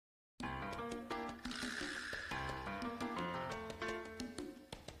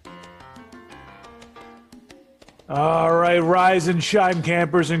All right, rise and shine,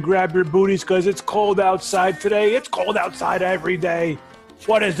 campers, and grab your booties because it's cold outside today. It's cold outside every day.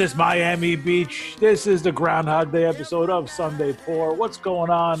 What is this, Miami Beach? This is the Groundhog Day episode of Sunday Pour. What's going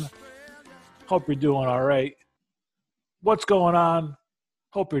on? Hope you're doing all right. What's going on?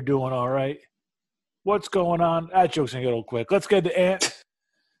 Hope you're doing all right. What's going on? That joke's going to get a little quick. Let's get to Ant.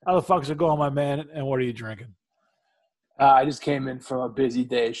 How the fuck's it going, my man, and what are you drinking? I just came in from a busy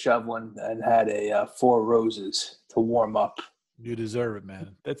day shoveling and had a Four Roses to warm up. You deserve it,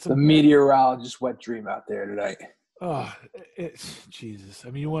 man. That's the meteorologist wet dream out there tonight. Oh, it's Jesus.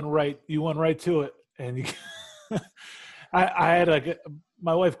 I mean, you went right to it. And you, I had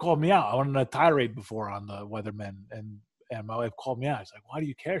my wife called me out. I went on a tirade before on the weathermen, and my wife called me out. She's like, "Why do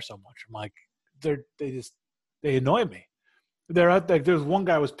you care so much?" I'm like, they annoy me. They're out like there's one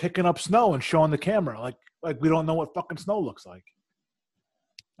guy was picking up snow and showing the camera like we don't know what fucking snow looks like.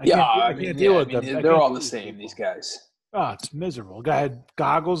 I can't deal with them. They're all the same, these guys. Oh, it's miserable. Guy had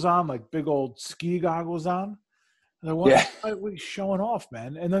goggles on, like big old ski goggles on. And why are we showing off,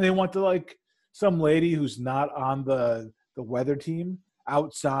 man? And then they went to like some lady who's not on the weather team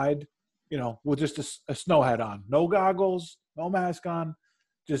outside, with just a snow hat on, no goggles, no mask on,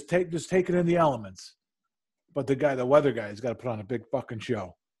 just take it in the elements. But the weather guy has got to put on a big fucking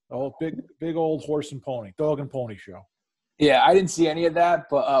show. Oh, big old horse and pony, dog and pony show. Yeah, I didn't see any of that.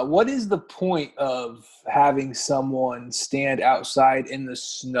 But what is the point of having someone stand outside in the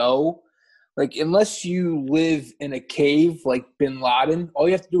snow? Like, unless you live in a cave like Bin Laden, all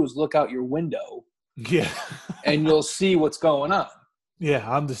you have to do is look out your window. Yeah. And you'll see what's going on. Yeah,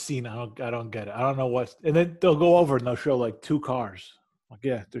 I'm the scene. I don't get it. I don't know what. And then they'll go over and they'll show like two cars. Like,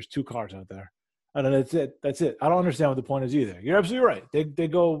 yeah, there's two cars out there. And then that's it. I don't understand what the point is either. You're absolutely right. They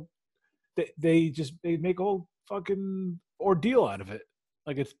make a whole fucking ordeal out of it.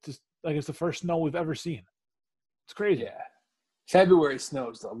 Like it's the first snow we've ever seen. It's crazy. Yeah. February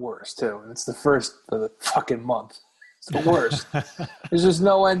snow is the worst too. And it's the first of the fucking month. It's the worst. There's just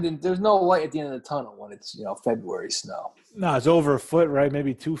no ending. There's no light at the end of the tunnel when it's, February snow. No, it's over a foot, right?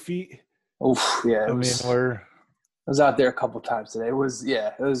 Maybe 2 feet. Oof, yeah. I was out there a couple times today. I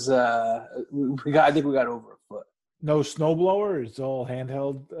think we got over a foot. No snowblower? It's all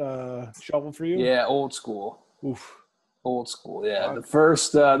handheld shovel for you? Yeah, old school. Oof. Old school, yeah. The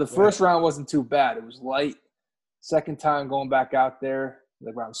first round wasn't too bad. It was light. Second time going back out there,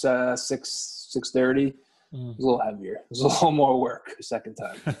 like around 6:30, it was a little heavier. It was a little more work the second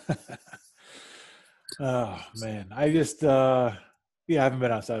time. Oh, man. I just I haven't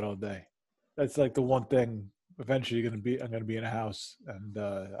been outside all day. That's like the one thing. Eventually, I'm going to be in a house, and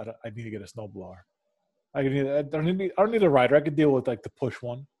I need to get a snowblower. I don't need a rider. I could deal with like the push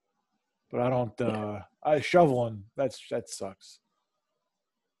one, but I don't. Shoveling that sucks.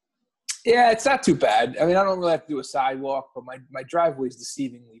 Yeah, it's not too bad. I mean, I don't really have to do a sidewalk, but my driveway is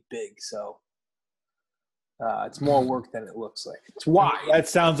deceivingly big, so it's more work than it looks like. It's wide. That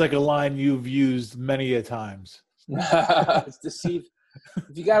sounds like a line you've used many a times. It's deceiving.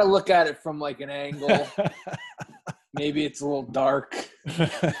 If you got to look at it from like an angle, maybe it's a little dark.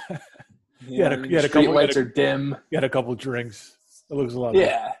 Street lights are dim. You had a couple drinks. It looks a lot.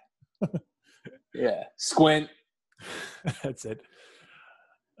 Yeah. Yeah. Squint. That's it.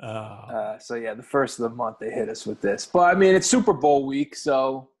 So yeah, the first of the month they hit us with this, but I mean it's Super Bowl week,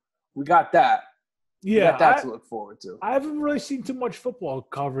 so we got that. Yeah, we got that to look forward to. I haven't really seen too much football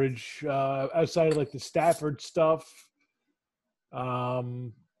coverage outside of like the Stafford stuff.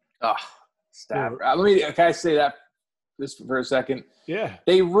 Stafford. Can I say that just for a second? Yeah.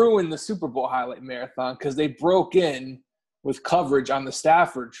 They ruined the Super Bowl highlight marathon because they broke in with coverage on the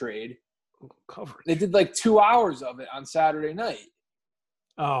Stafford trade. Coverage. They did like 2 hours of it on Saturday night.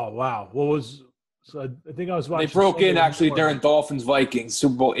 Oh wow! I think I was watching. They broke in actually during Dolphins Vikings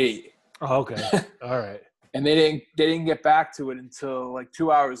Super Bowl 8. Oh, okay. All right. And they didn't get back to it until like 2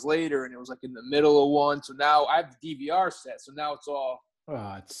 hours later, and it was like in the middle of one. So now I have the DVR set, so now it's all.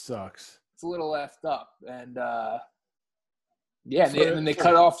 Oh, it sucks. It's a little effed up, and and then they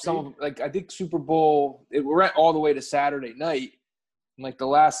cut off some of I think Super Bowl. It went all the way to Saturday night, and like the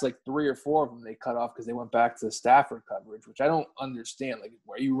last like 3 or 4 of them they cut off because they went back to the Stafford coverage, which I don't understand. Like,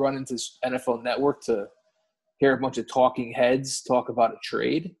 are you running to NFL Network to hear a bunch of talking heads talk about a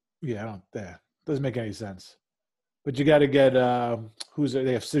trade? Yeah, doesn't make any sense. But you got to get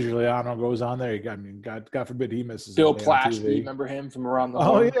they have Siciliano goes on there. God forbid he misses. Bill Plaschke, remember him from around the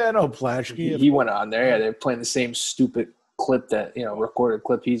horn? Oh yeah, no Plaschke. He went on there. Yeah, they're playing the same stupid clip that recorded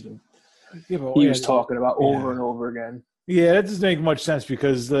clip he was talking about over and over again. Yeah, that doesn't make much sense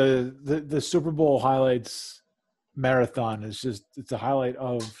because the Super Bowl highlights marathon is it's a highlight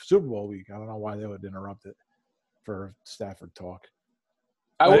of Super Bowl week. I don't know why they would interrupt it. for Stafford talk.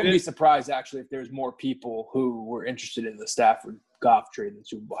 I wouldn't be surprised, actually, if there's more people who were interested in the Stafford Goff trade than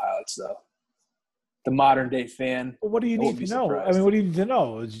Super Bowl highlights, though. The modern-day fan. Well, what do you need to know? I mean, what do you need to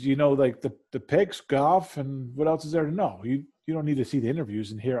know? Is, like the picks, Goff, and what else is there to know? You don't need to see the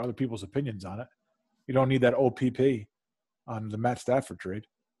interviews and hear other people's opinions on it. You don't need that OPP on the Matt Stafford trade.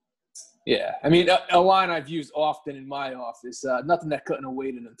 Yeah. I mean, a line I've used often in my office, nothing that couldn't have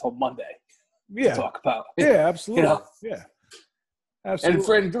waited until Monday to talk about. Yeah, absolutely. Yeah. Absolutely. And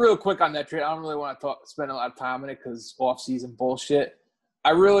Fred, real quick on that trade, I don't really want to spend a lot of time on it because off-season bullshit.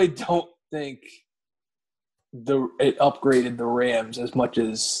 I really don't think it upgraded the Rams as much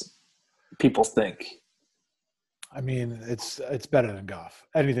as people think. I mean, it's better than Goff.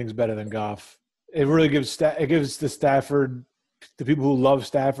 Anything's better than Goff. It really gives the Stafford, the people who love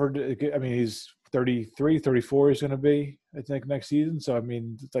Stafford. I mean, he's 33, 34 he's going to be, I think, next season. So, I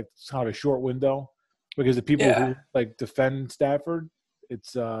mean, it's kind of a short window. Because the people who defend Stafford,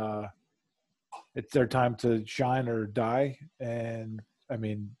 it's their time to shine or die. And I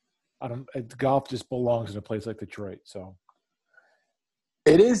mean, Goff just belongs in a place like Detroit. So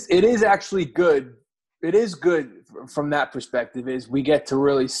it is actually good. It is good from that perspective. Is we get to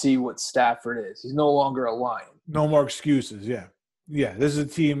really see what Stafford is. He's no longer a Lion. No more excuses. Yeah. This is a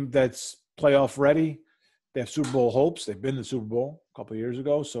team that's playoff ready. They have Super Bowl hopes. They've been to the Super Bowl a couple of years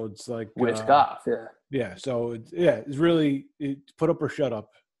ago, so it's like with Goff, yeah. So it's really put up or shut up.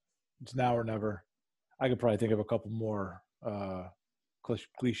 It's now or never. I could probably think of a couple more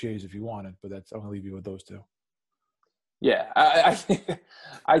cliches if you wanted, but I'm gonna leave you with those two. Yeah, I think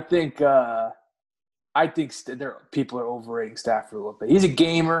people are overrating Stafford a little bit. He's a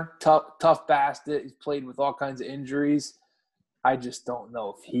gamer, tough bastard. He's played with all kinds of injuries. I just don't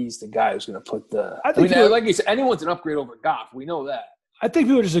know if he's the guy who's going to put the – like you said, anyone's an upgrade over Goff. We know that. I think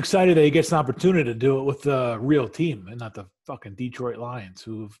people are just excited that he gets an opportunity to do it with the real team and not the fucking Detroit Lions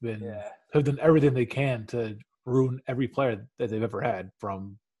who have done everything they can to ruin every player that they've ever had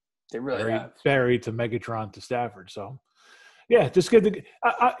from Barry to Megatron to Stafford. So, yeah, just good to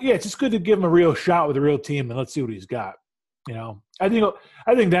it's just good to give him a real shot with a real team and let's see what he's got. I think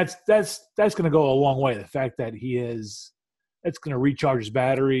that's going to go a long way. The fact that he is – it's going to recharge his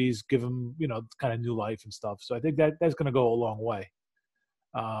batteries, give him, kind of new life and stuff. So I think that's going to go a long way.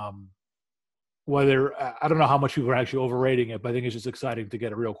 Whether I don't know how much people are actually overrating it, but I think it's just exciting to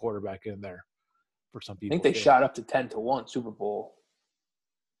get a real quarterback in there for some people. I think they shot up to 10-1 Super Bowl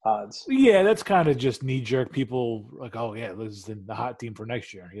odds. Yeah, that's kind of just knee jerk. People like, oh yeah, this is the hot team for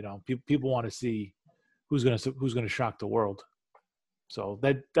next year. People want to see who's going to shock the world. So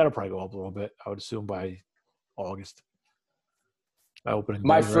that'll probably go up a little bit. I would assume by August.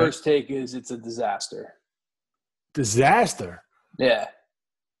 My first take is it's a disaster. Disaster? Yeah.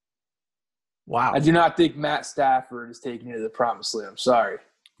 Wow. I do not think Matt Stafford is taking you to the promised land. I'm sorry.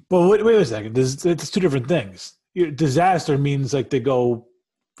 But wait a second. It's two different things. Disaster means like they go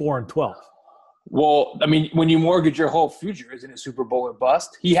 4-12. Well, I mean, when you mortgage your whole future, isn't it Super Bowl or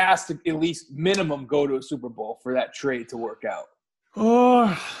bust? He has to at least minimum go to a Super Bowl for that trade to work out.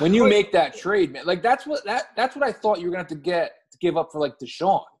 When you make that trade, man, like that's what I thought you were gonna have to give up for like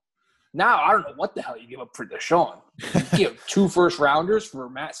Deshaun. Now I don't know what the hell you give up for Deshaun. You give 2 first-rounders for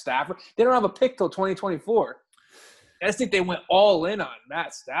Matt Stafford. They don't have a pick till 2024. I just think they went all in on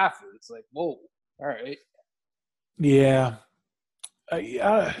Matt Stafford. It's like, whoa, all right. Yeah.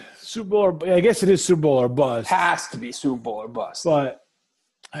 Super Bowl, I guess it is Super Bowl or bust. Has to be Super Bowl or bust. But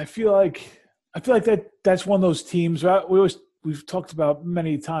I feel like that's one of those teams. We've talked about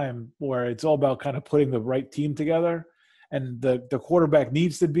many times where it's all about kind of putting the right team together, and the quarterback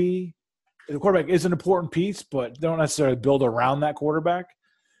needs to be. The quarterback is an important piece, but they don't necessarily build around that quarterback.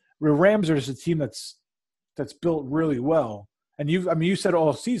 The Rams are just a team that's built really well, and you said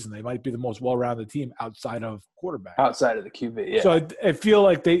all season they might be the most well-rounded team outside of quarterback, outside of the QB. Yeah. So I feel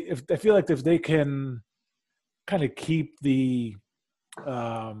like if they can kind of keep the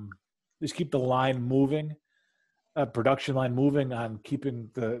line moving. Production line moving on keeping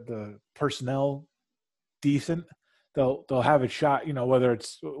the personnel decent, they'll have a shot. Whether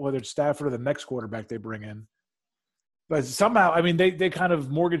it's Stafford or the next quarterback they bring in. But somehow, I mean, they kind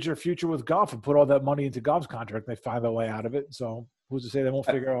of mortgage their future with Goff and put all that money into Goff's contract. And they find their way out of it. So who's to say they won't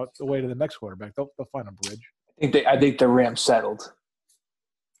figure out the way to the next quarterback? They'll find a bridge. I think the Rams settled.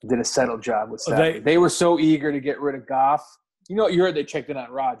 Did a settled job with Stafford. They were so eager to get rid of Goff. You heard they checked in on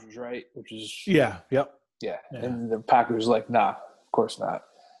Rodgers, right? Which is yep. Yeah, and the Packers were like, nah, of course not.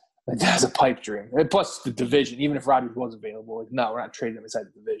 Like, that's a pipe dream. And plus the division, even if Rodgers was available, like, no, we're not trading him inside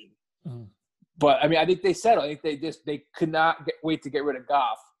the division. Mm-hmm. But, I mean, I think they settled. I think they could not wait to get rid of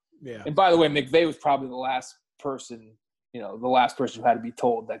Goff. Yeah. And by the way, McVay was probably the last person, the last person who had to be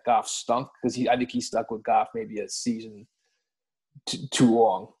told that Goff stunk, because I think he stuck with Goff maybe a season too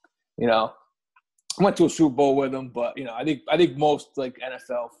long. I went to a Super Bowl with him, but I think most like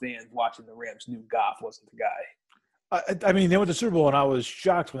NFL fans watching the Rams knew Goff wasn't the guy. I mean, they went to Super Bowl, and I was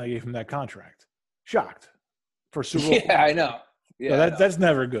shocked when they gave him that contract. Shocked for Super Bowl. Yeah, I know. Yeah, so that's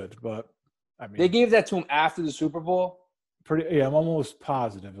never good. But I mean, they gave that to him after the Super Bowl. Yeah, I'm almost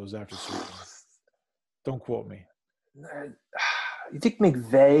positive it was after Super Bowl. Don't quote me. You think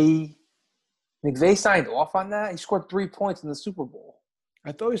McVay signed off on that? He scored 3 points in the Super Bowl.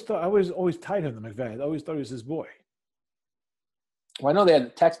 I always tied him to McVay. I always thought he was his boy. Well, I know they had the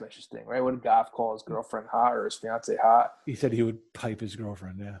text message thing, right? What did Goff call his girlfriend hot or his fiance hot? He said he would pipe his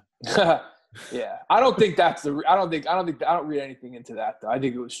girlfriend. Yeah. Yeah, I don't think that's the. I don't read anything into that though. I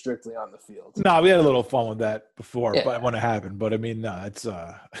think it was strictly on the field. No, we had a little fun with that before, Yeah. but when it happened. But I mean, no, it's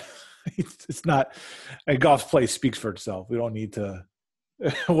it's not. A Goff's play speaks for itself. We don't need to.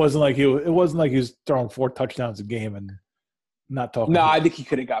 It wasn't like he was throwing 4 touchdowns a game and not talking. No, I think he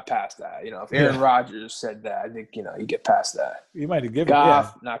could have got past that. If Aaron Rodgers said that, I think you get past that. He might have given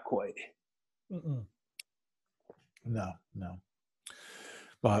Goff, not quite. Mm-mm. No,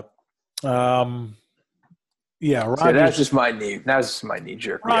 but. Yeah, Rodgers. So that's just my knee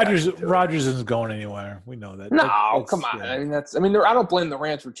jerk. Rodgers isn't going anywhere. We know that. No, come on. Yeah. I don't blame the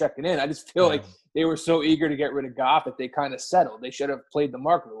Rams for checking in. I just feel like they were so eager to get rid of Goff that they kind of settled. They should have played the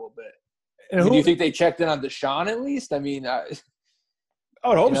market a little bit. Do you think they checked in on Deshaun at least? I mean, I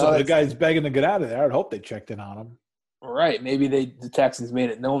would hope so. The guy's begging to get out of there. I'd hope they checked in on him. Right. Maybe the Texans made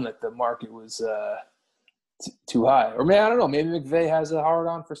it known that the market was too high. Or maybe, I don't know. Maybe McVay has a hard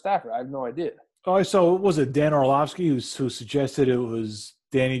on for Stafford. I have no idea. Oh, so was it Dan Orlovsky who suggested it was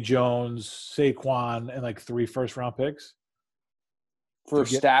Danny Jones, Saquon, and like 3 first-round picks? For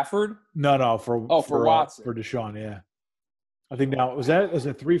Stafford? No, for Watson. For Deshaun, yeah. I think now, is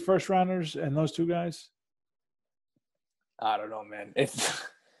it 3 first-rounders and those 2 guys? I don't know, man.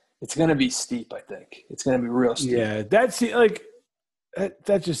 It's going to be steep, I think. It's going to be real steep. Yeah, that's like –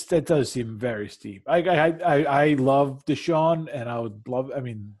 that does seem very steep. I love Deshaun, and I would love. I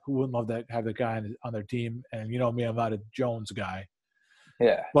mean, who wouldn't love that? Have the guy on their team, and me, I'm not a Jones guy.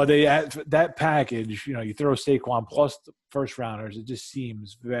 Yeah, but they add that package. You throw Saquon plus the first rounders. It just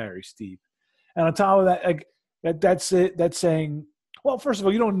seems very steep. And on top of that, like that's it. That's saying, well, first of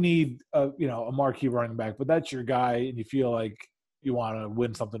all, you don't need a marquee running back, but that's your guy, and you feel like you want to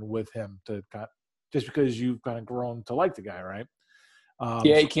win something with him just because you've kind of grown to like the guy, right?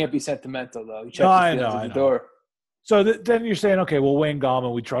 He can't be sentimental, though. I know. Door. So then you're saying, okay, well, Wayne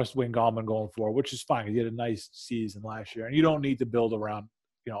Gallman, we trust Wayne Gallman going forward, which is fine. He had a nice season last year, and you don't need to build around,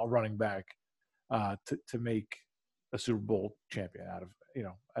 a running back to make a Super Bowl champion out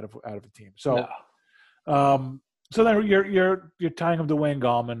of a team. So, no. So then you're tying him to Wayne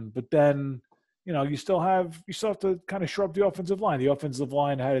Gallman, but then you still have to kind of shore up the offensive line. The offensive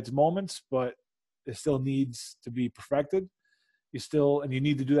line had its moments, but it still needs to be perfected. You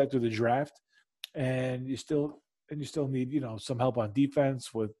need to do that through the draft, and you still need some help on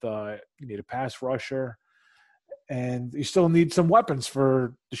defense with you need a pass rusher, and you still need some weapons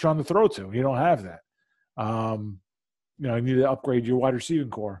for Deshaun to throw to. You don't have that. You need to upgrade your wide receiving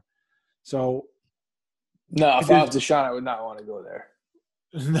core. So no, if I was Deshaun, I would not want to go there.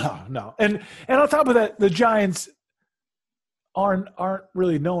 No, and on top of that, the Giants aren't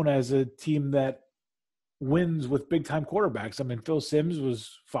really known as a team that wins with big-time quarterbacks. I mean, Phil Simms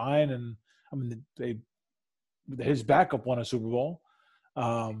was fine, and I mean, his backup won a Super Bowl.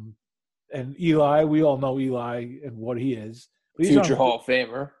 And Eli, we all know Eli and what he is. Future Hall of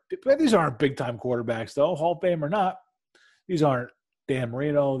Famer. But these aren't big-time quarterbacks, though, Hall of Fame or not. These aren't Dan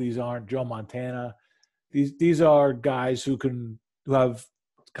Marino. These aren't Joe Montana. These are guys who have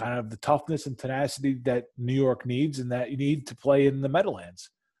kind of the toughness and tenacity that New York needs and that you need to play in the Meadowlands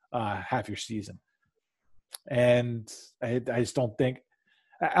half your season. And I just don't think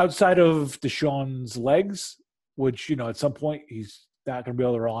outside of Deshaun's legs, which, at some point he's not going to be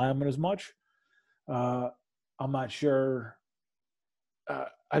able to rely on them as much. I'm not sure.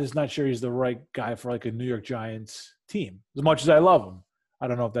 I'm just not sure he's the right guy for like a New York Giants team. As much as I love him, I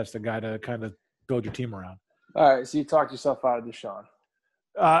don't know if that's the guy to kind of build your team around. All right. So you talked yourself out of Deshaun.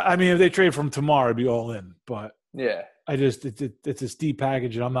 I mean, if they trade from tomorrow, it'd be all in, but yeah, it's a steep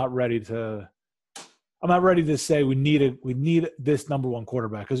package and I'm not ready to say we need this number one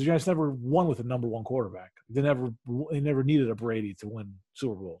quarterback because the Giants never won with a number one quarterback. They never needed a Brady to win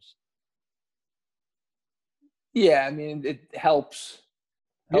Super Bowls. Yeah, I mean it helps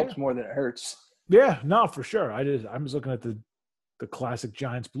more than it hurts. Yeah, no, for sure. I'm just looking at the classic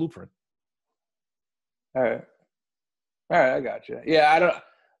Giants blueprint. All right. All right, I got you. Yeah, I don't.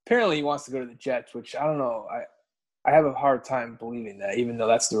 Apparently, he wants to go to the Jets, which I don't know. I have a hard time believing that, even though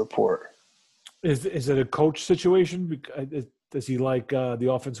that's the report. Is it a coach situation? Does he like the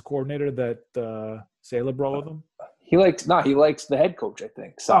offensive coordinator that Saylor brought with him? He likes the head coach, I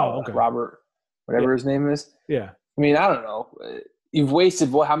think. Saleh, okay. Robert, whatever his name is. Yeah. I mean, I don't know. You've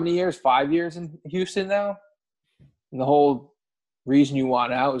wasted how many years? 5 years in Houston now? And the whole reason you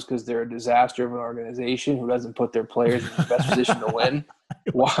want out is because they're a disaster of an organization who doesn't put their players in the best position to win.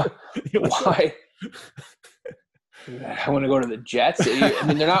 Why? I want to go to the Jets. I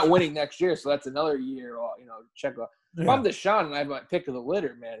mean, they're not winning next year, so that's another year. Check off. If I'm Deshaun and I have my pick of the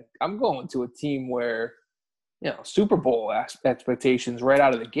litter, man, I'm going to a team where, Super Bowl expectations right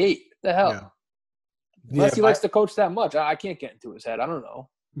out of the gate. What the hell? Yeah. Unless he likes to coach that much. I can't get into his head. I don't know.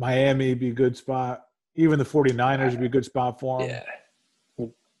 Miami would be a good spot. Even the 49ers would be a good spot for him. Yeah.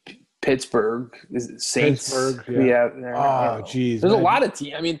 Pittsburgh. Is it Saints? Pittsburgh, yeah. Oh, geez. There's a lot of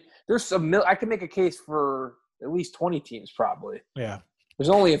teams. I mean, there's I can make a case for at least 20 teams probably. Yeah. There's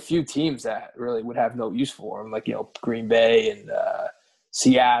only a few teams that really would have no use for him, like, Green Bay and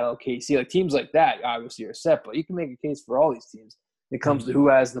Seattle, KC. Like, teams like that obviously are set, but you can make a case for all these teams. It comes to who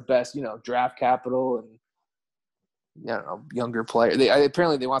has the best, draft capital and, younger players.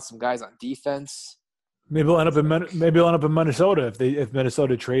 Apparently they want some guys on defense. Maybe he'll end up in Minnesota if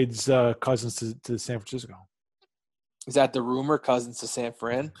Minnesota trades Cousins to San Francisco. Is that the rumor? Cousins to San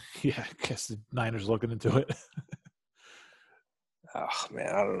Fran? Yeah, I guess the Niners looking into it. Oh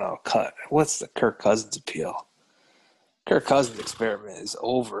man, I don't know. What's the Kirk Cousins appeal? Kirk Cousins experiment is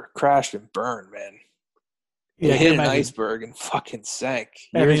over. Crashed and burned, man. Yeah, hit an iceberg and fucking sank.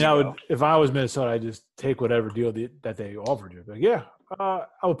 I mean, if I was Minnesota, I'd just take whatever deal that they offered you. Like, yeah, I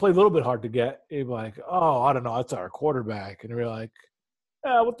would play a little bit hard to get. You'd be like, oh, I don't know, that's our quarterback, and we're like,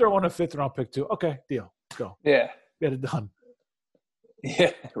 we'll throw on a 5th round pick too. Okay, deal, let's go. Yeah, get it done.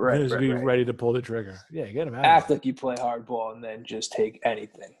 Yeah, right. Just be ready to pull the trigger. Yeah, get him out. Act like you play hardball and then just take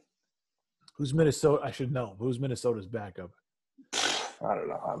anything. Who's Minnesota? I should know. Who's Minnesota's backup? I don't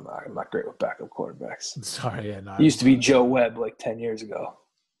know. I'm not great with backup quarterbacks. Sorry, yeah. No, used to be Joe Webb like 10 years ago.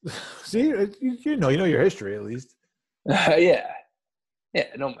 See, you know your history at least. Yeah.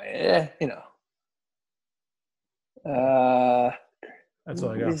 No, man. That's all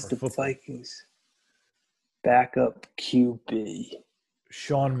I got for the football. Vikings backup QB?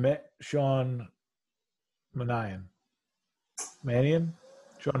 Sean Mannion. Sean Mannion.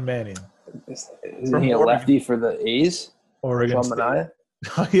 Isn't he a lefty for the A's? Oregon Sean State. Mannion?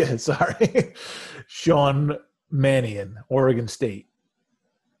 Oh, yeah, sorry. Sean Mannion, Oregon State.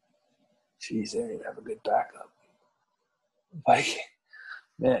 Jeez, they didn't have a good backup.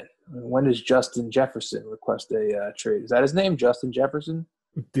 Man, when does Justin Jefferson request a trade? Is that his name, Justin Jefferson?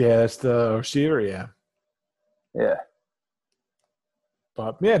 Yeah, that's the receiver, yeah. Yeah.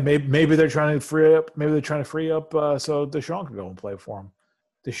 But, yeah, maybe they're trying to free up. Maybe they're trying to free up so Deshaun can go and play for him.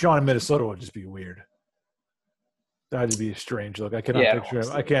 Deshaun in Minnesota would just be weird. That'd be a strange look. I cannot picture him.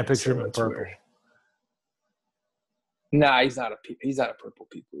 I can't picture him in purple. Weird. Nah, he's not a purple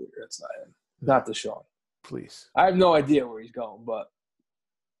people eater. That's not him. Not Deshaun. Please. I have no idea where he's going, but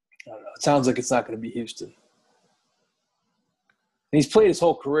I don't know. It sounds like it's not going to be Houston. And he's played his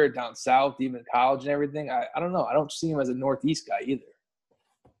whole career down south, even college and everything. I don't know. I don't see him as a Northeast guy either.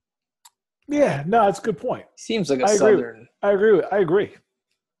 Yeah, no, that's a good point. He seems like a Southern. I agree.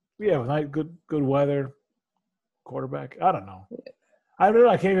 Yeah, with good weather, quarterback. I don't know. I don't know.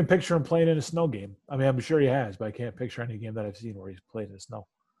 I can't even picture him playing in a snow game. I mean, I'm sure he has, but I can't picture any game that I've seen where he's played in the snow.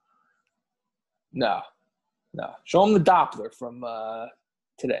 No. Show him the Doppler from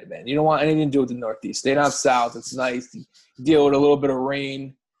today, man. You don't want anything to do with the Northeast. Stay down south. It's nice. You deal with a little bit of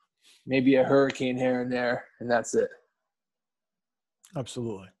rain, maybe a hurricane here and there, and that's it.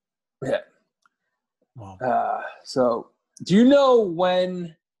 Absolutely. Yeah. Wow. So, do you know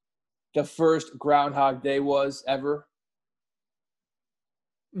when the first Groundhog Day was ever?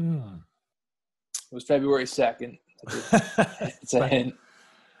 It was February 2nd. It's a hint.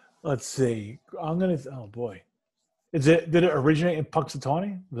 Let's see. Oh boy. Did it originate in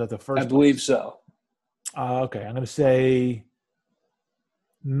Punxsutawney? Was that the first? I believe so. Okay. I'm gonna say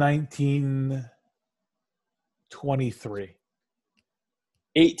 1923.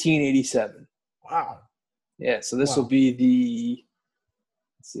 1887. Wow. Yeah, so this will be the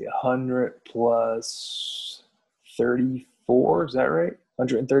 100 plus 34, is that right?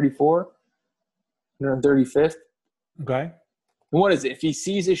 134? 135th? Okay. What is it? If he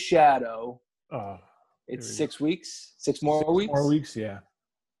sees a shadow, it's 6 weeks? 6 more weeks? 6 more weeks, yeah.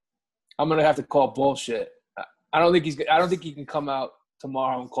 I'm gonna have to call bullshit. I don't think he can come out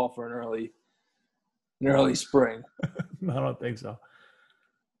tomorrow and call for an early in early spring. I don't think so.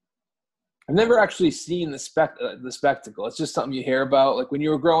 I've never actually seen the spectacle. It's just something you hear about. Like when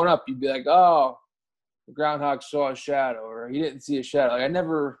you were growing up, you'd be like, "Oh, the groundhog saw a shadow," or "He didn't see a shadow." Like I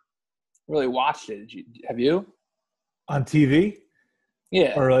never really watched it. Have you? On TV?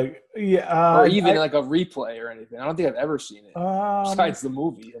 Yeah. Or like, yeah. Or even like a replay or anything. I don't think I've ever seen it besides the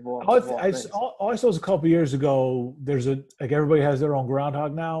movie. All I saw was a couple years ago. There's everybody has their own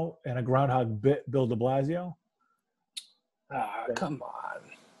groundhog now, and a groundhog bit Bill de Blasio. Come on.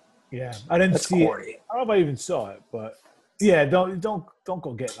 Yeah, I didn't see corny. it. I don't know if I even saw it, but yeah, don't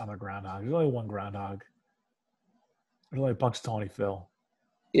go get on a groundhog. There's only one groundhog. There's only Punxsutawney Phil.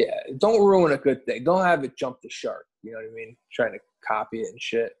 Yeah, don't ruin a good thing. Don't have it jump the shark. You know what I mean? Trying to copy it and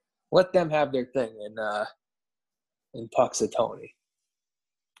shit. Let them have their thing in Punxsutawney.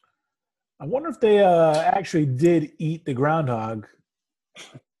 I wonder if they actually did eat the groundhog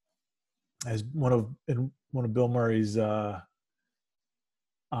as one of Bill Murray's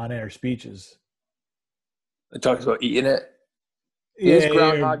on-air speeches. It talks about eating it. Is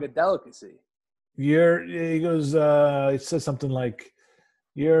groundhog a delicacy? He goes. It says something like,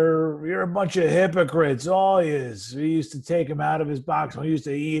 "You're a bunch of hypocrites. All he is. We used to take him out of his box. We used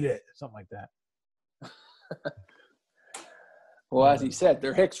to eat it. Something like that." Well, as he said,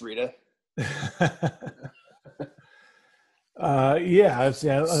 they're Hicks, Rita. Yeah, I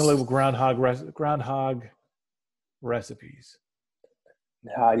like groundhog recipes.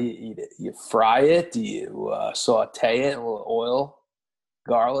 How do you eat it? You fry it? Do you saute it in a little oil,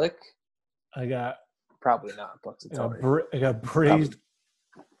 garlic? I got probably not. I got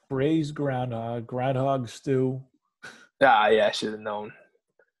braised groundhog stew. Yeah, I should have known.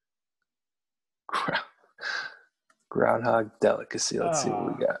 Groundhog delicacy. Let's see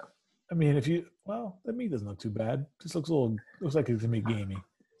what we got. I mean, the meat doesn't look too bad. Just looks like it's gonna be gamey.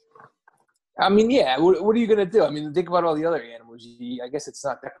 I mean, yeah. What are you gonna do? I mean, think about all the other animals you eat. I guess it's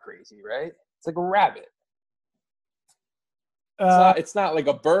not that crazy, right? It's like a rabbit. It's not like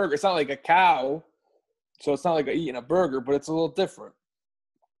a burger. It's not like a cow. So it's not like eating a burger, but it's a little different.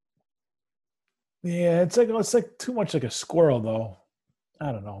 Yeah, it's like too much like a squirrel, though.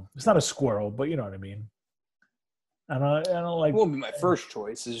 I don't know. It's not a squirrel, but you know what I mean. I don't like. It won't be my first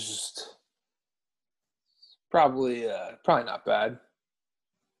choice. It's just probably not bad.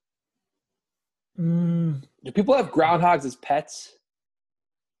 Do people have groundhogs as pets?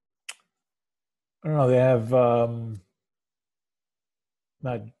 I don't know. They have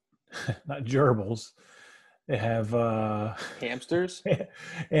not gerbils. They have hamsters.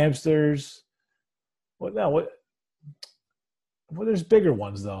 Hamsters. What now? What? Well, there's bigger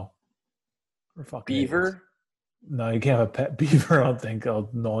ones though. Beaver. Idiots. No, you can't have a pet beaver. I don't think I'll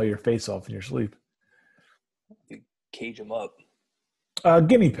gnaw your face off in your sleep. You cage them up.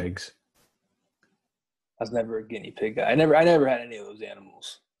 Guinea pigs. I was never a guinea pig guy. I never had any of those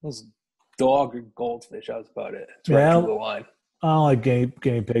animals. Those dog or goldfish. That was about it. It's right through the line. I don't like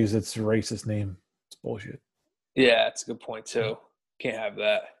guinea pigs. It's a racist name. It's bullshit. Yeah, that's a good point too. Can't have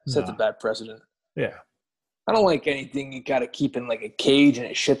that. Sets a bad precedent. Yeah. I don't like anything you got to keep in like a cage and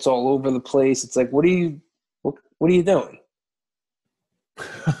it shits all over the place. It's like, what are you doing?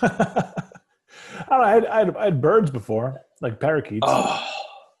 I had birds before, like parakeets. Oh,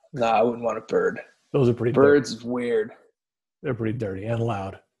 no, I wouldn't want a bird. Those are pretty Birds dirty. Is weird. They're pretty dirty and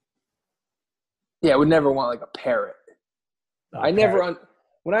loud. Yeah, I would never want like a parrot.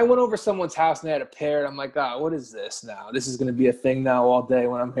 When I went over someone's house and they had a parrot, I'm like, what is this now? This is going to be a thing now all day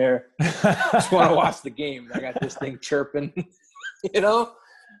when I'm here. I just want to watch the game. I got this thing chirping, you know?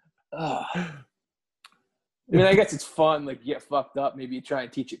 I mean, I guess it's fun. Like, you get fucked up. Maybe you try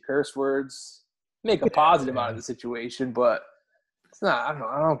and teach it curse words. Make a positive out of the situation, but it's not. I don't know.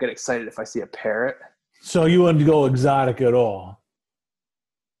 I don't get excited if I see a parrot. So you wouldn't go exotic at all?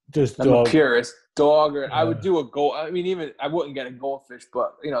 Just I'm a purist. Dog, or I would do a gold. I mean, even I wouldn't get a goldfish,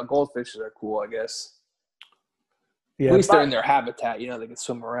 but goldfishes are cool, I guess. Yeah, at least they're in their habitat. They can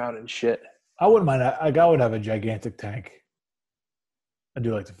swim around and shit. I wouldn't mind. I would have a gigantic tank. I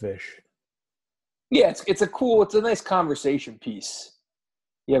do like to fish. Yeah, it's a nice conversation piece.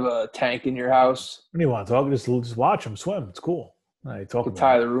 You have a tank in your house. When you want to talk, just watch them swim. It's cool. Tie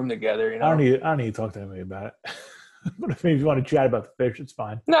the room together. I don't need to talk to anybody about it. But if you want to chat about the fish, it's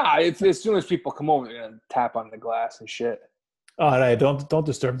fine. Nah, as soon as people come over, they're gonna tap on the glass and shit. Oh, no, don't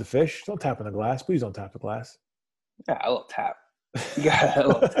disturb the fish. Don't tap on the glass. Please don't tap the glass. Yeah, a little tap. You got a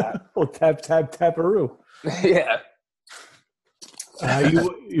little tap. A little tap-a-roo. Yeah.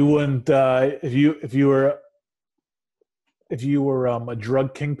 You wouldn't if you were a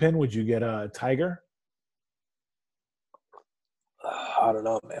drug kingpin, would you get a tiger? I don't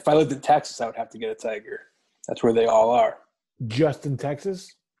know, man. If I lived in Texas, I would have to get a tiger. That's where they all are. Just in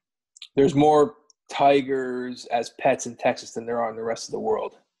Texas? There's more tigers as pets in Texas than there are in the rest of the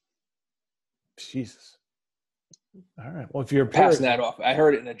world. Jesus. All right. Well, if you're passing that off, I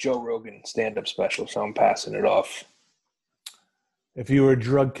heard it in a Joe Rogan stand-up special, so I'm passing it off. If you were a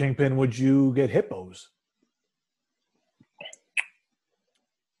drug kingpin, would you get hippos?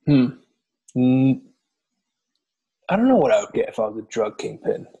 I don't know what I would get if I was a drug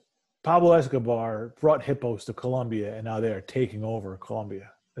kingpin. Pablo Escobar brought hippos to Colombia, and now they are taking over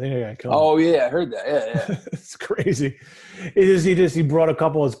Colombia. I think they're gonna kill him. Oh yeah, I heard that. Yeah. It's crazy. He brought a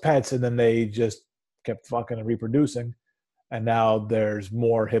couple as pets, and then they just kept fucking and reproducing, and now there's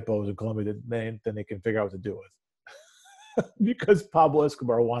more hippos in Colombia than they can figure out what to do with. Because Pablo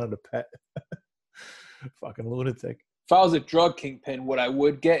Escobar wanted a pet. Fucking lunatic. If I was a drug kingpin, what I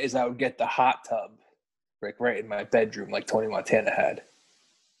would get is I would get the hot tub, like right in my bedroom, like Tony Montana had.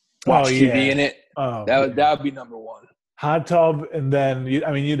 Watch TV in it. Oh, that would be number one. Hot tub, and then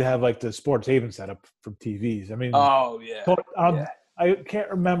you'd have like the Sports Haven setup from TVs. I mean, I can't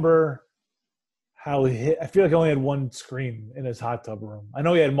remember how he hit. I feel like he only had one screen in his hot tub room. I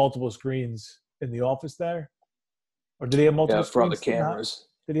know he had multiple screens in the office there, or did he have multiple? Yeah, for all the cameras.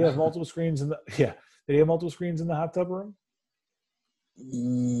 Did he have multiple screens in the? Yeah, did he have multiple screens in the hot tub room?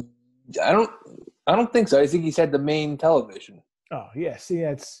 I don't think so. I think he said the main television. Oh yeah, see,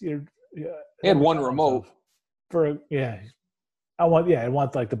 he had one remote. I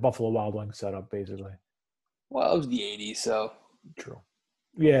want like the Buffalo Wild Wings setup basically. Well, it was the '80s, so true.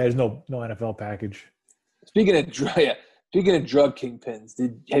 Yeah, there's no NFL package. Speaking of drug kingpins,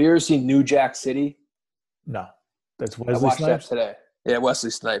 have you ever seen New Jack City? No, that's Wesley Snipes. I watched that today. Yeah,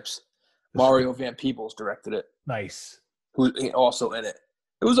 Wesley Snipes. Mario Van Peebles directed it. Nice. Who's also in it?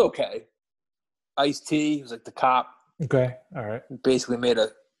 It was okay. Ice-T was like the cop. Okay, all right. Basically made a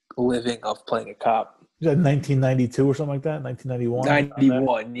living off playing a cop. Is that 1992 or something like that? 1991?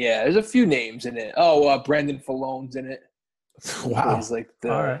 91, yeah. There's a few names in it. Oh, Brendan Fallone's in it. Wow. He's like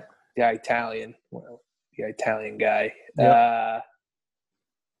the Italian guy. Yep.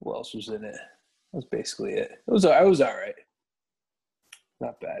 Who else was in it? That was basically it. It was all right.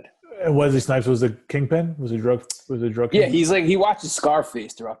 Not bad. And Wesley Snipes was the kingpin? Was a drug kingpin? Yeah, he watches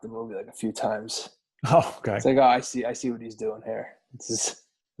Scarface throughout the movie like a few times. Oh, okay. It's like, I see what he's doing here.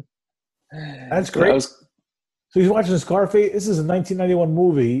 That's great. So he's watching Scarface. This is a 1991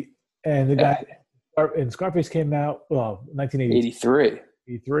 movie, and the guy and Scarface came out 1983.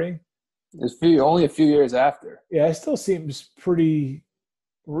 83. It's only a few years after. Yeah, it still seems pretty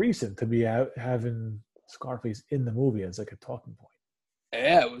recent to be having Scarface in the movie as like a talking point.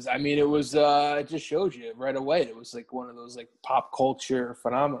 Yeah, it was. I mean, it was. It just showed you right away. It was like one of those like pop culture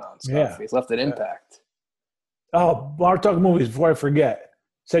phenomenons. Scarface left an impact. Oh, while we're talking movies, before I forget,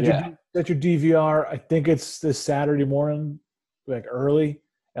 set your DVR. I think it's this Saturday morning, like early.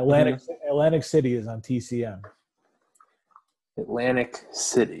 Atlantic City is on TCM. Atlantic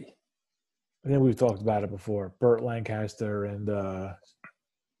City. I think we've talked about it before. Burt Lancaster and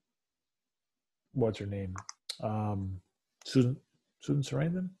what's her name? Susan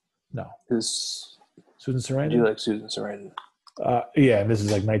Sarandon? No. Susan Sarandon? You like Susan Sarandon? Yeah, and this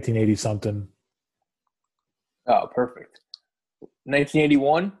is like 1980 something. Oh, perfect.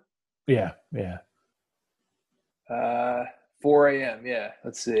 1981? Yeah. 4 a.m. Yeah,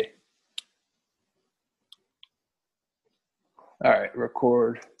 let's see. All right,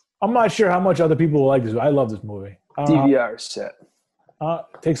 record. I'm not sure how much other people will like this. I love this movie. DVR set.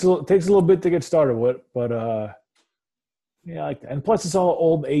 Takes a little bit to get started with, but yeah, I like that. And plus, it's all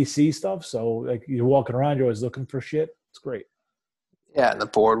old AC stuff, so like you're walking around, you're always looking for shit. It's great. Yeah, and the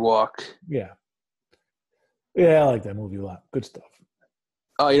boardwalk. Yeah, I like that movie a lot. Good stuff.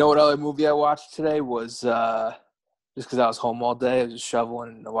 Oh, you know what other movie I watched today was just because I was home all day. I was just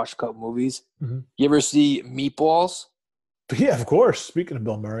shoveling and I watched a couple movies. Mm-hmm. You ever see Meatballs? Yeah, of course. Speaking of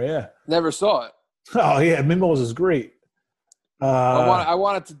Bill Murray, yeah. Never saw it. Oh, yeah. Meatballs is great. I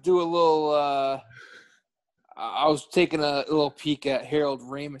wanted to do a little I was taking a little peek at Harold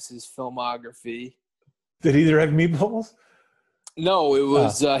Ramis's filmography. Did he direct Meatballs? No, it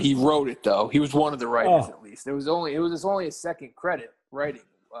was he wrote it though. He was one of the writers at least. It was only his second credit writing.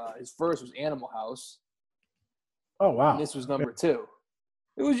 His first was Animal House. Oh wow! And this was number 2.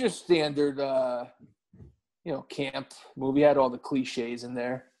 It was just standard, camp movie. Had all the cliches in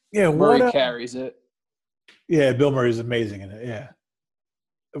there. Yeah, Murray carries it. Yeah, Bill Murray's amazing in it. Yeah,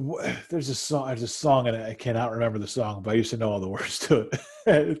 there's a song in it. I cannot remember the song, but I used to know all the words to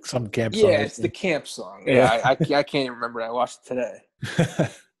it. Some camp song. Yeah, it's the camp song. Yeah, I can't even remember it. I watched it today.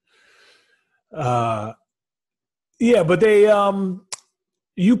 Yeah, but they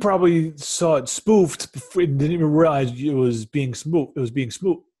You probably saw it spoofed before, and didn't even realize it was being spoofed. It was being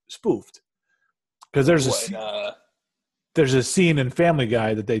spoofed because What? there's a scene in Family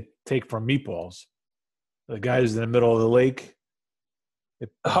Guy that they take from Meatballs. The guy's in the middle of the lake.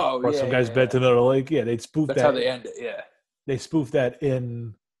 Brought some guy's bed to the middle of the lake. Yeah, they'd spoof that. That's how they end it. Yeah, they spoofed that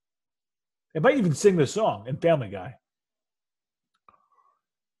in. They might even sing the song in Family Guy.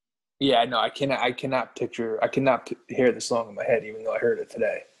 Yeah, no, I cannot hear the song in my head, even though I heard it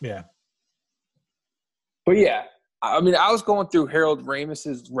today. Yeah. But yeah, I mean, I was going through Harold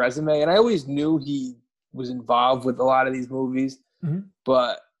Ramis's resume, and I always knew he was involved with a lot of these movies,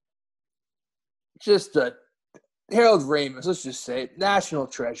 but just Harold Ramis, let's just say it, national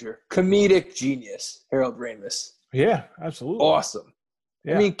treasure, comedic genius, Harold Ramis. Yeah, absolutely. Awesome.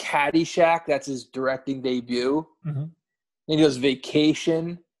 Yeah. I mean, Caddyshack, that's his directing debut. Then he does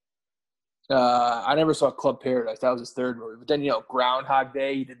Vacation. I never saw Club Paradise. That was his third movie. But then, Groundhog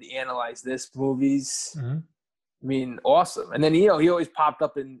Day, he did the Analyze This movies. I mean, awesome. And then, he always popped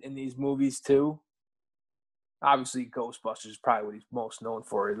up in these movies too. Obviously, Ghostbusters is probably what he's most known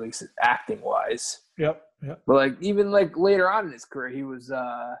for, at least acting-wise. Yep. But, even later on in his career, he was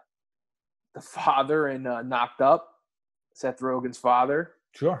the father in Knocked Up, Seth Rogen's father.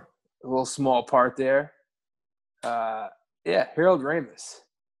 Sure. A little small part there. Harold Ramis.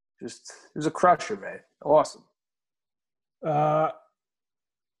 Just, he was a crusher, man. Awesome.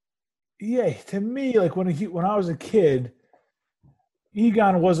 Yeah, to me, like when I was a kid,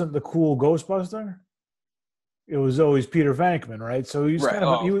 Egon wasn't the cool Ghostbuster. It was always Peter Venkman, right? So he was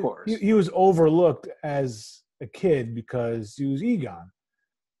he was overlooked as a kid because he was Egon.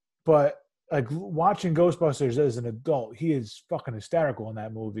 But like watching Ghostbusters as an adult, he is fucking hysterical in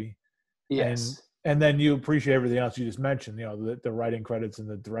that movie. Yes. And then you appreciate everything else you just mentioned, the writing credits and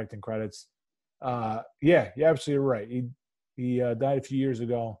the directing credits. You're absolutely right. He died a few years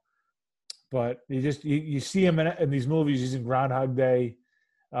ago, but you see him in these movies. He's in Groundhog Day.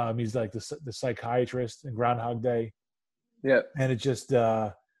 He's like the psychiatrist in Groundhog Day. Yeah, and it just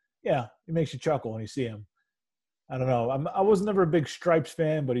it makes you chuckle when you see him. I don't know. I was never a big Stripes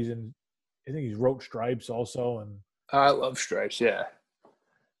fan, but I think he's wrote Stripes also, and I love Stripes. Yeah.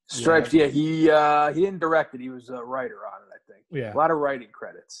 Stripes, he didn't direct it. He was a writer on it, I think. Yeah. A lot of writing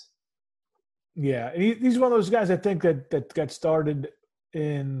credits. Yeah. And he's one of those guys, I think, that got started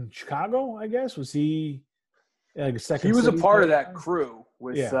in Chicago, I guess. Was he like a second? He was a part of that crew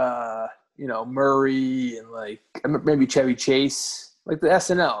with, Murray and maybe Chevy Chase, like the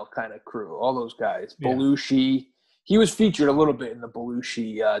SNL kind of crew, all those guys. Yeah. Belushi. He was featured a little bit in the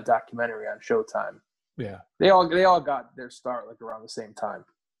Belushi documentary on Showtime. Yeah. They all got their start around the same time.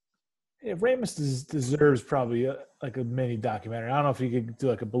 Yeah, Ramis deserves probably a mini documentary. I don't know if he could do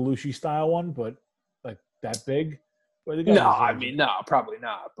a Belushi style one, but like that big. No, probably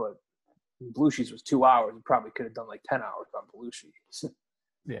not. But Belushi's was 2 hours. He probably could have done 10 hours on Belushi.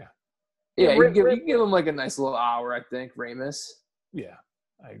 Yeah. Yeah, you give him a nice little hour, I think, Ramis. Yeah,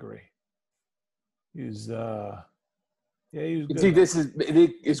 I agree. He was good. See, this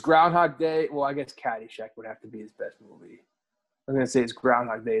is Groundhog Day. Well, I guess Caddyshack would have to be his best movie. I'm going to say it's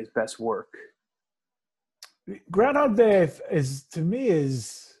Groundhog Day, his best work. Groundhog Day is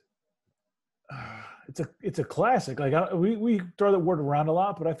it's a classic. We throw that word around a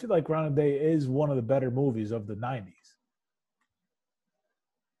lot, but I feel like Groundhog Day is one of the better movies of the 90s.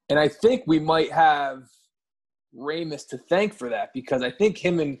 And I think we might have Ramis to thank for that, because I think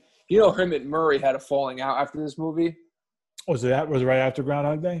him and Murray had a falling out after this movie. Was it right after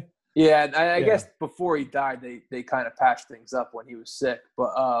Groundhog Day? Yeah, and I guess before he died, they kind of patched things up when he was sick.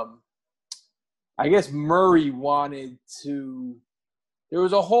 But I guess Murray wanted to – there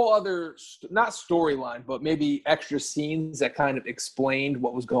was a whole other – not storyline, but maybe extra scenes that kind of explained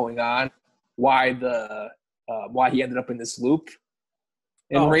what was going on, why he ended up in this loop.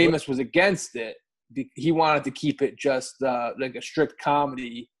 And Ramis was against it. He wanted to keep it just like a strict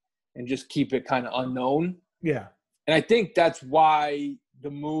comedy and just keep it kind of unknown. Yeah. And I think that's why the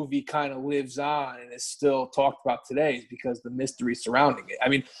movie kind of lives on and is still talked about today, is because the mystery surrounding it. I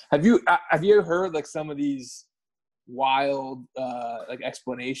mean, have you ever heard some of these wild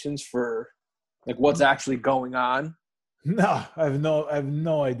explanations for what's actually going on? No, I have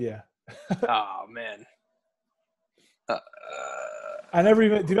no idea. Oh man. I never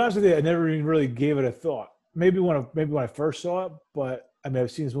even, to be honest with you, I never even really gave it a thought. Maybe when I first saw it, but I mean,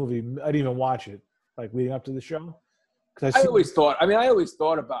 I've seen this movie. I didn't even watch it leading up to the show. I always thought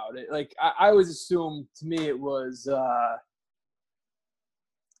about it. I always assumed, to me, it was I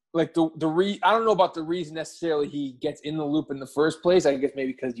don't know about the reason necessarily he gets in the loop in the first place. I guess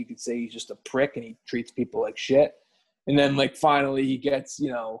maybe because you could say he's just a prick and he treats people like shit. And then like finally he gets,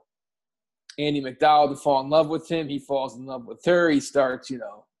 Andie MacDowell to fall in love with him. He falls in love with her. He starts,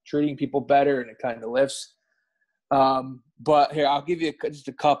 treating people better, and it kind of lifts. But here, I'll give you just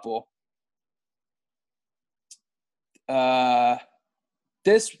a couple.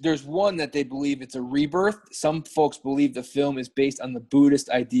 There's one that they believe it's a rebirth. Some folks believe the film is based on the Buddhist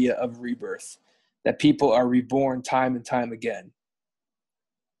idea of rebirth, that people are reborn time and time again.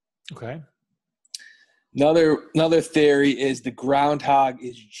 Okay. Another theory is the groundhog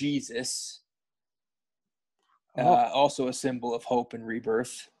is Jesus. Also a symbol of hope and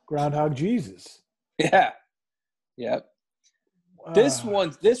rebirth. Groundhog Jesus. Yeah. Yep. This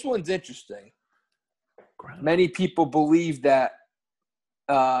one's interesting. Many people believe that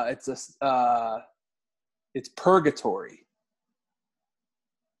it's purgatory.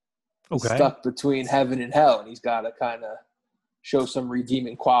 Okay. He's stuck between heaven and hell, and he's got to kind of show some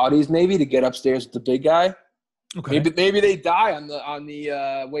redeeming qualities, maybe, to get upstairs with the big guy. Okay. Maybe they die on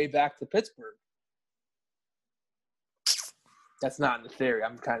the way back to Pittsburgh. That's not in the theory.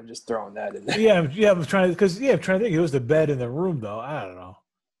 I'm kind of just throwing that in there. Yeah. I'm trying to think. It was the bed in the room, though. I don't know.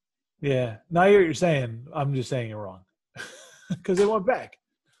 Yeah. Now you're saying. I'm just saying you're wrong because they went back.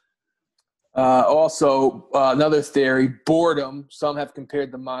 Also, another theory: boredom. Some have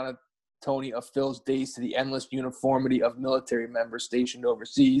compared the monotony of Phil's days to the endless uniformity of military members stationed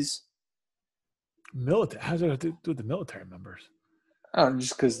overseas. Military? How's that got to do with the military members? I don't know,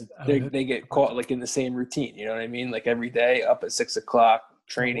 just because they get caught like in the same routine. You know what I mean? Like every day, up at 6 o'clock,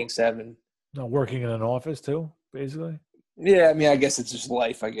 training 7. No, working in an office too, basically. Yeah, I mean, I guess it's just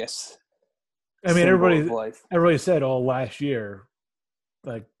life. I guess. I mean, everybody said all last year,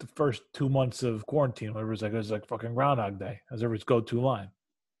 like the first 2 months of quarantine, it was like fucking Groundhog Day. As everybody's go-to line.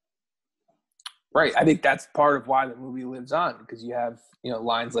 Right. I think that's part of why the movie lives on, because you have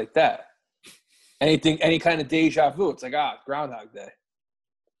lines like that. Any kind of deja vu, it's like Groundhog Day.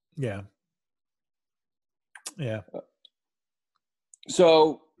 Yeah. Yeah.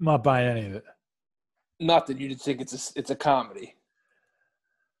 So I'm not buying any of it. Nothing. You just think it's a comedy.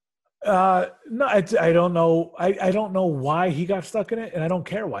 No, I don't know. I don't know why he got stuck in it, and I don't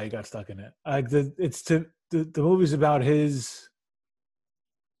care why he got stuck in it. Like the movie's about his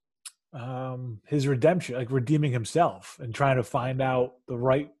redemption, like redeeming himself and trying to find out the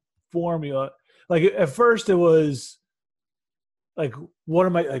right formula. Like at first it was like,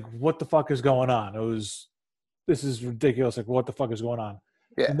 what the fuck is going on? This is ridiculous. Like, what the fuck is going on?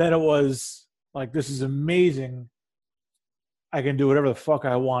 Yeah. And then it was like, this is amazing. I can do whatever the fuck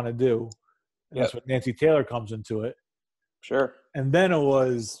I want to do. And that's when Nancy Taylor comes into it. Sure. And then it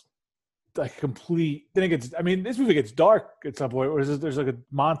was like complete. Then it gets. I mean, this movie gets dark at some point. Where there's like a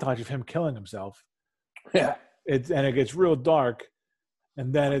montage of him killing himself. Yeah. It gets real dark,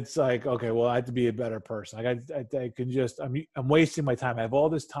 and then it's like, okay, well, I have to be a better person. Like I can just. I'm wasting my time. I have all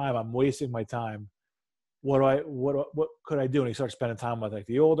this time. I'm wasting my time. What could I do? And he starts spending time with like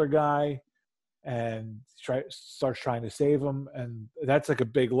the older guy, and starts trying to save him. And that's like a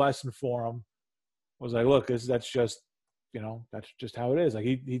big lesson for him. Was like, look, that's just how it is. Like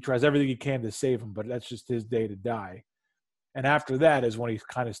he tries everything he can to save him, but that's just his day to die. And after that is when he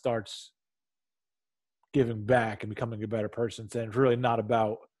kind of starts giving back and becoming a better person. And it's really not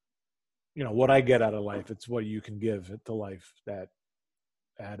about, what I get out of life. It's what you can give to life that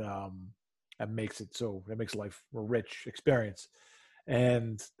makes it so. That makes life a rich experience.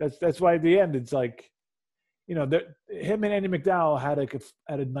 And that's why at the end it's like, him and Andie MacDowell had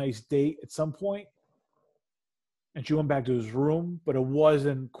a nice date at some point. And she went back to his room, but it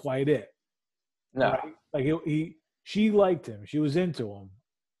wasn't quite it. No. Right? Like she liked him. She was into him.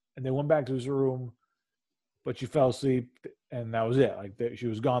 And they went back to his room, but she fell asleep, and that was it. Like she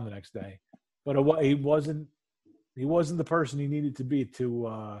was gone the next day. But he wasn't the person he needed to be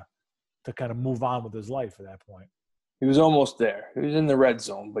to kind of move on with his life at that point. He was almost there. He was in the red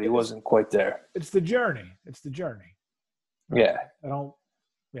zone, but he wasn't quite there. It's the journey. Yeah.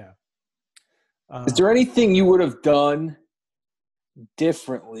 Yeah. Is there anything you would have done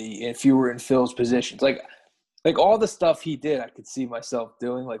differently if you were in Phil's position? Like all the stuff he did, I could see myself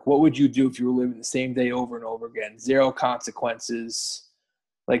doing. Like, what would you do if you were living the same day over and over again? 0 consequences.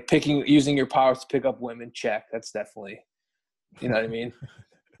 Like using your powers to pick up women, check. That's definitely, you know what I mean?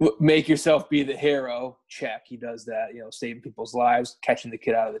 Make yourself be the hero, check. He does that, saving people's lives, catching the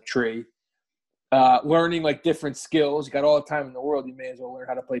kid out of the tree. Learning like different skills. You got all the time in the world. You may as well learn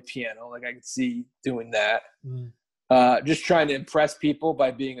how to play piano. Like I could see doing that. Just trying to impress people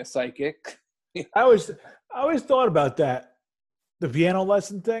by being a psychic. I always thought about that, the piano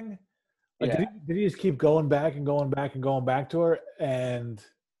lesson thing. Like, did he just keep going back and going back and going back to her? And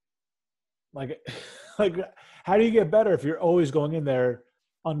like how do you get better if you're always going in there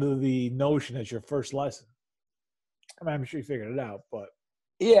under the notion as your first lesson? I mean, I'm sure you figured it out, but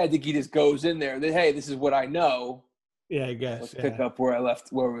yeah, I think he just goes in there. That hey, this is what I know. yeah, I guess. Let's pick up where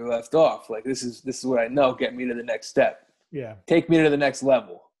we left off. Like this is what I know. Get me to the next step. Yeah. Take me to the next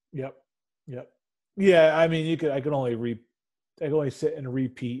level. Yep. Yeah, I mean, I could only sit and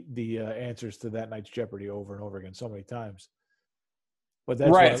repeat the answers to that night's Jeopardy over and over again so many times. But that's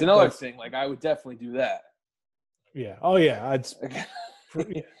right. It's another thing. Like I would definitely do that. Yeah. Oh yeah. It's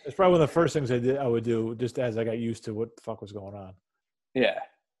probably one of the first things I would do just as I got used to what the fuck was going on. Yeah.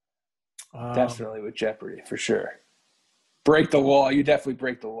 Definitely with Jeopardy for sure. Break the law. You definitely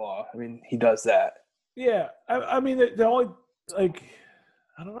break the law. I mean, he does that. Yeah. I mean, the only like.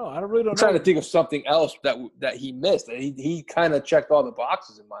 I don't know. I really don't know. I'm trying to think of something else that he missed. He kind of checked all the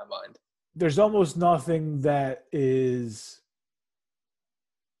boxes in my mind. There's almost nothing that is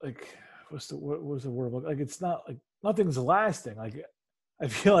like what's the word? Like it's not like nothing's lasting. Like I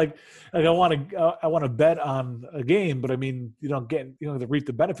feel like I want to bet on a game, but I mean you don't reap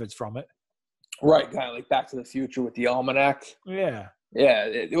the benefits from it. Right, kind of like Back to the Future with the almanac. Yeah.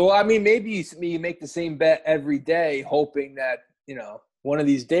 Yeah. Well, I mean, maybe you make the same bet every day, hoping that one of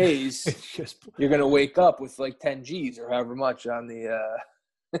these days you're going to wake up with like 10 G's or however much on the,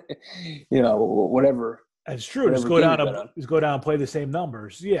 whatever. That's true. Just go down and play the same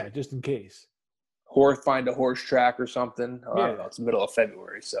numbers. Yeah, just in case. Find a horse track or something. I don't know. It's the middle of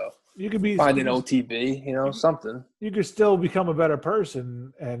February, so you could find an OTB, something. You could still become a better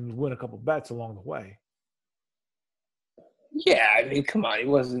person and win a couple bets along the way. Yeah, I mean, come on. He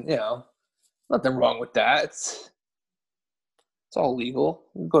wasn't, nothing wrong with that. It's all legal.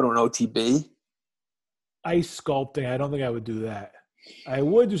 You can go to an OTB. Ice sculpting, I don't think I would do that. I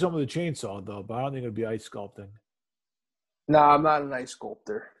would do something with a chainsaw, though, but I don't think it would be ice sculpting. No, I'm not an ice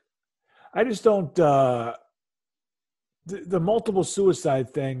sculptor. I just don't the multiple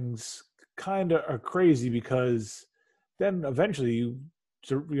suicide things kind of are crazy because then eventually you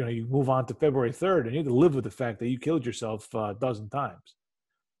move on to February 3rd and you have to live with the fact that you killed yourself a dozen times.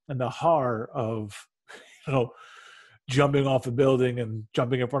 And the horror of, jumping off a building and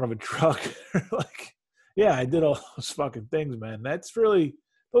jumping in front of a truck. Like, yeah, I did all those fucking things, man.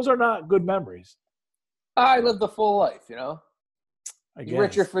 Those are not good memories. I lived a full life, I guess. You're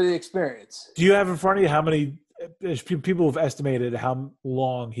richer for the experience. Do you have in front of you how many people have estimated how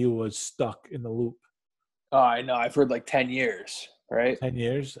long he was stuck in the loop? Oh, I know. I've heard like 10 years, right? 10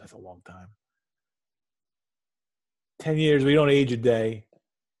 years? That's a long time. 10 years, we don't age a day.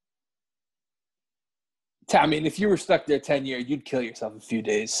 I mean, if you were stuck there 10 years, you'd kill yourself in a few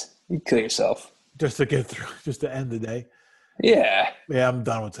days. You'd kill yourself. Just to get through, just to end the day? Yeah. Yeah, I'm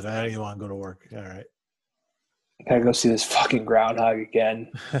done with today. I don't even want to go to work. All right. I gotta go see this fucking groundhog again.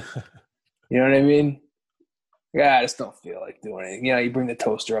 You know what I mean? Yeah, I just don't feel like doing anything. You bring the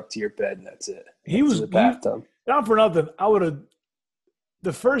toaster up to your bed and that's it. He was in the bathtub. Not for nothing.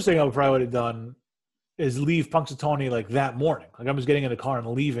 The first thing I probably would have done is leave Punxsutawney like that morning. Like I'm just getting in the car and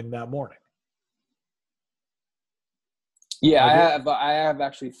leaving that morning. Yeah, I have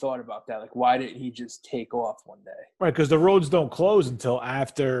actually thought about that. Like, why didn't he just take off one day? Right, because the roads don't close until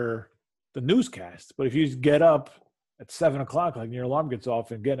after the newscast. But if you just get up at 7 o'clock, like your alarm gets off,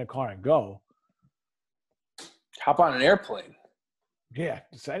 and get in a car and go. Hop on an airplane. Yeah,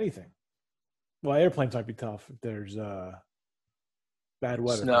 just anything. Well, airplanes might be tough if there's bad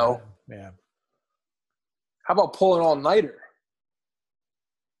weather. Snow. Yeah. How about pulling all-nighter?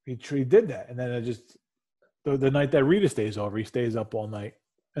 He did that, and then it just – the night that Rita stays over, he stays up all night.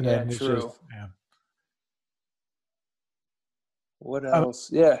 And then it's true. Just, yeah. What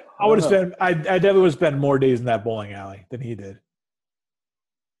else? I definitely would spend more days in that bowling alley than he did.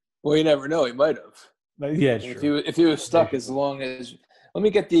 Well, you never know. He might have. Yeah, it's true. If he was stuck as long as – let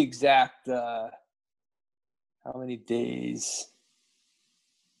me get the exact how many days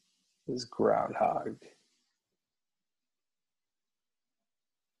is groundhog.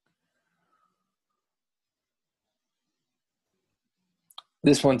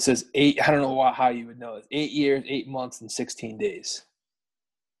 This one says 8. I don't know how you would know it. 8 years, 8 months, and 16 days.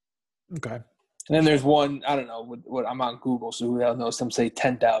 Okay. And then there's one, I don't know, what I'm on Google, so who the hell knows? Some say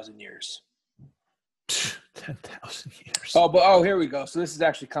 10,000 years. 10,000 years. Here we go. So this is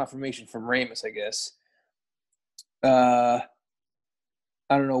actually confirmation from Ramus, I guess. I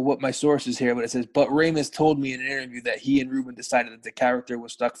don't know what my source is here, but it says, but Ramus told me in an interview that he and Ruben decided that the character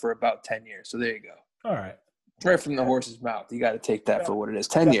was stuck for about 10 years. So there you go. All right. Right from the horse's mouth. You got to take that for what it is.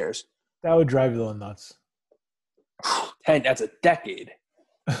 10 years. That would drive you a little nuts. 10, that's a decade.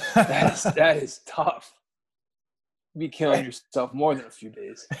 That is tough. You'd be killing yourself more than a few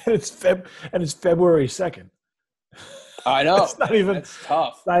days. And it's February 2nd. I know. It's not even. That's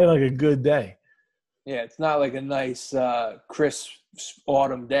tough. It's not even like a good day. Yeah, it's not like a nice, crisp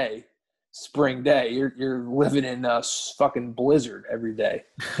autumn day, spring day. You're living in a fucking blizzard every day.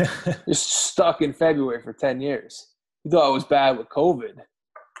 You're stuck in February for 10 years. You thought it was bad with COVID.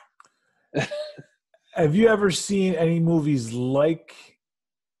 Have you ever seen any movies like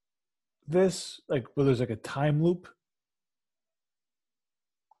this? Like where there's like a time loop?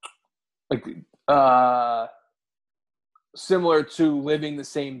 Like, similar to Living the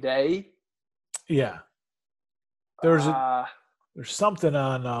Same Day. Yeah. There's something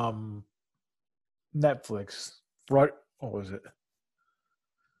on Netflix. What was it?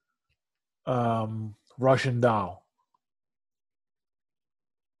 Russian Doll.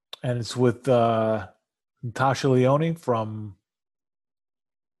 And it's with Natasha Lyonne from.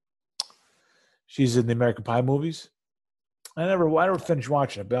 She's in the American Pie movies. I never finished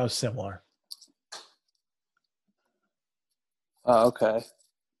watching it, but that was similar. Oh, okay.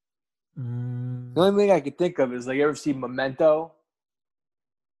 The only thing I could think of is like, you ever see Memento?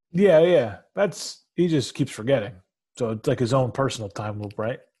 Yeah. He just keeps forgetting. So it's like his own personal time loop,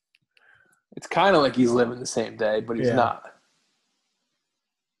 right? It's kind of like he's living the same day, but he's not.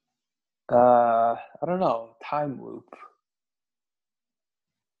 I don't know. Time loop.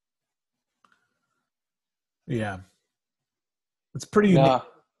 Yeah. It's pretty unique.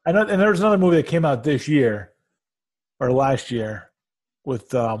 I know, and there was another movie that came out this year or last year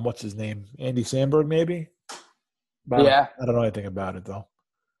with what's his name? Andy Samberg, maybe? But I don't know anything about it though.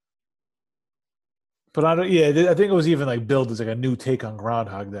 But I think it was even like billed as like a new take on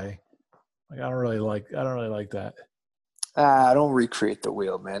Groundhog Day. Like I don't really like that. I don't recreate the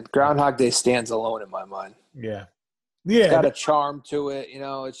wheel, man. Groundhog Day stands alone in my mind. Yeah. It's got a charm to it, you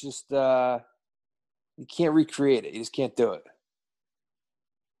know. It's just you can't recreate it. You just can't do it.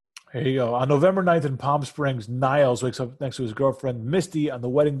 Here you go. On November 9th in Palm Springs, Niles wakes up next to his girlfriend Misty on the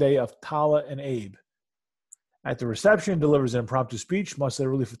wedding day of Tala and Abe. At the reception, delivers an impromptu speech, much to the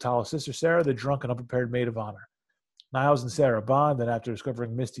relief of Tala's sister Sarah, the drunk and unprepared maid of honor. Niles and Sarah bond, and after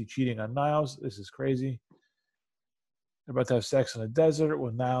discovering Misty cheating on Niles, this is crazy. They're about to have sex in the desert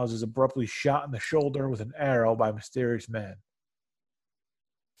when Niles is abruptly shot in the shoulder with an arrow by a mysterious man.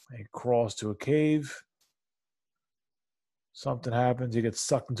 He crawls to a cave. Something happens. He gets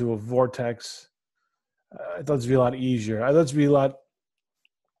sucked into a vortex. I thought it'd be a lot easier. I thought it'd be a lot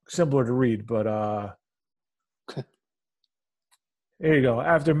simpler to read, but here you go.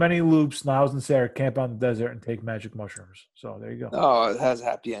 After many loops, Niles and Sarah camp out in the desert and take magic mushrooms. So there you go. Oh, it has a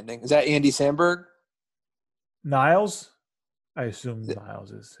happy ending. Is that Andy Samberg? Niles? I assume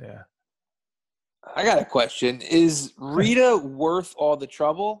Niles is, yeah. I got a question. Is Rita worth all the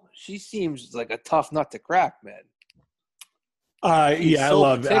trouble? She seems like a tough nut to crack, man. I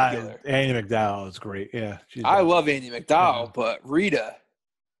love Annie McDowell. Is great. Yeah, I love Annie McDowell, but Rita.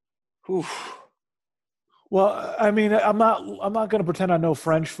 Whew. Well, I mean, I'm not going to pretend I know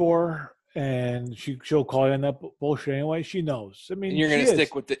French for her, and she'll call you on that bullshit anyway. She knows. I mean, and you're going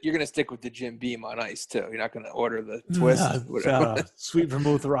to stick with the Jim Beam on ice too. You're not going to order the twist. Sweet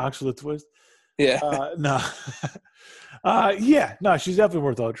vermouth rocks with a twist. Yeah. No. No, she's definitely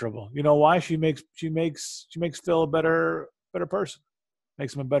worth all the trouble. You know why? She makes Phil a better person.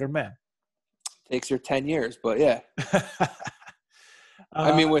 Makes him a better man. Takes her 10 years, but yeah.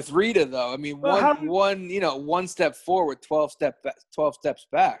 I mean, with Rita though, I mean, one step forward, 12 steps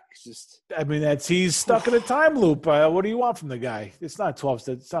back. It's just. I mean, he's stuck in a time loop. What do you want from the guy? It's not 12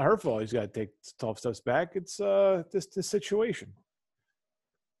 steps. It's not her fault. He's got to take 12 steps back. It's this situation.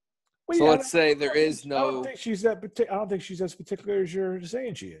 Well, so let's say there is no. I don't think she's as particular as you're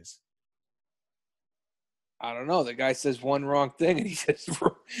saying she is. I don't know. The guy says one wrong thing and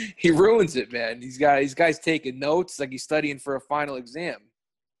he ruins it, man. These guys taking notes like he's studying for a final exam.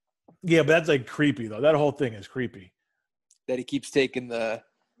 Yeah, but that's like creepy though. That whole thing is creepy. That he keeps taking the.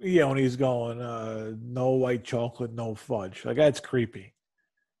 Yeah, when he's going, no white chocolate, no fudge. Like that's creepy.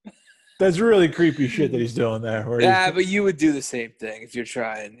 That's really creepy shit that he's doing there. But you would do the same thing if you're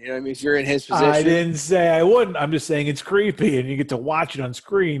trying. You know what I mean? If you're in his position. I didn't say I wouldn't. I'm just saying it's creepy, and you get to watch it on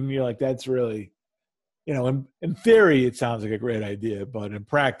screen. And you're like, that's really, in theory, it sounds like a great idea, but in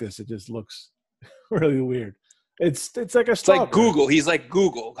practice, it just looks really weird. It's like a. It's like Google. He's like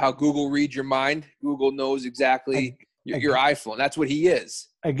Google. How Google reads your mind. Google knows exactly your iPhone. That's what he is.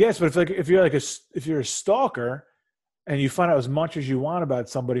 I guess, but if you're a stalker. And you find out as much as you want about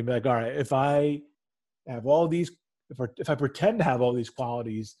somebody, be like, all right, if I have all these, if I pretend to have all these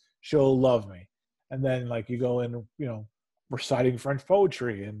qualities, she'll love me. And then like you go in, reciting French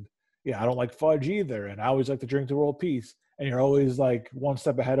poetry, and I don't like fudge either, and I always like to drink the world peace, and you're always like one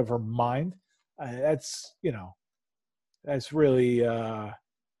step ahead of her mind. That's That's really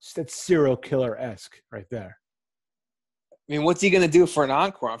that's serial killer-esque right there. I mean, what's he going to do for an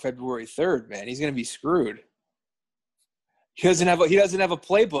encore on February 3rd, man? He's going to be screwed. He doesn't have a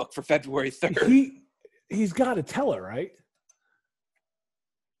playbook for February 3rd. He's got to tell her, right?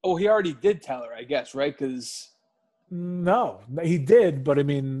 Oh, he already did tell her, I guess, right? Because no, he did, but I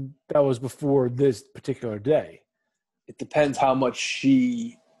mean, that was before this particular day. It depends how much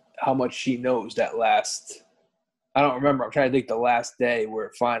she knows that last. I don't remember. I'm trying to think the last day where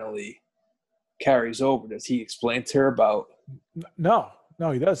it finally carries over. Does he explain to her about? No,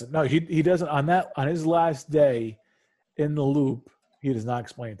 he doesn't. No, he doesn't. On his last day in the loop, he does not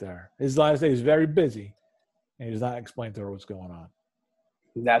explain to her. His last day is very busy, and he does not explain to her what's going on.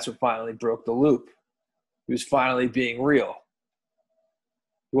 And that's what finally broke the loop. He was finally being real.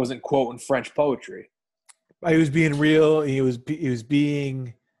 He wasn't quoting French poetry. He was being real. He was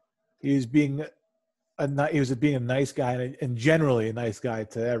being a nice guy and generally a nice guy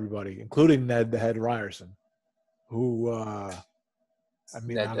to everybody, including Ned the Head Ryerson, who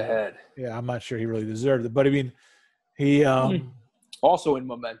Ned the Head. Yeah, I'm not sure he really deserved it, but I mean, he also in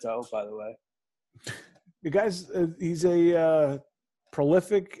Memento, by the way. The guy's he's a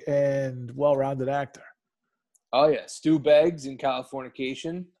prolific and well-rounded actor. Oh yeah, Stu Beggs in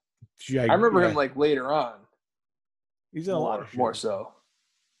Californication. I remember him like later on. He's in a lot of shit. More so.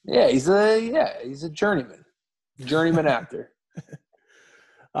 Yeah, he's a journeyman actor.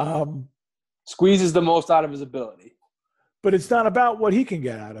 Squeezes the most out of his ability. But it's not about what he can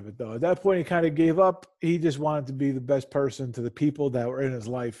get out of it, though. At that point, he kind of gave up. He just wanted to be the best person to the people that were in his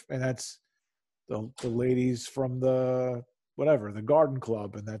life, and that's the ladies from the garden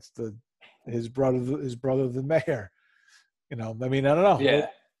club, and that's his brother, the mayor. You know, I mean, I don't know. Yeah,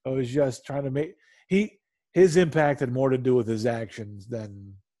 I was just trying to make his impact had more to do with his actions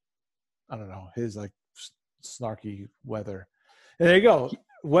than, I don't know, his like snarky weather. And there you go,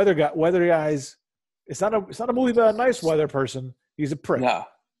 weather guys. It's not a movie about a nice weather person. He's a prick. No.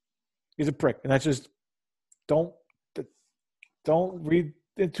 He's a prick, and that's just don't read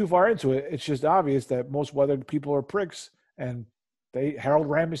too far into it. It's just obvious that most weathered people are pricks, and Harold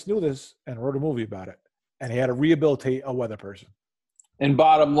Ramis knew this and wrote a movie about it, and he had to rehabilitate a weather person. And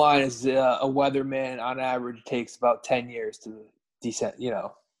bottom line is, a weatherman on average takes about 10 years to descent. You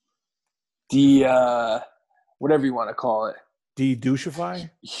know, whatever you want to call it. De-douchify?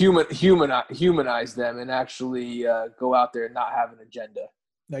 Humanize them and actually go out there and not have an agenda.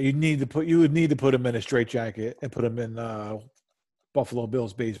 No, you would need to put him in a straitjacket and put him in Buffalo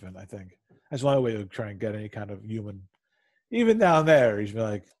Bill's basement. I think that's one way to try and get any kind of human. Even down there, he's been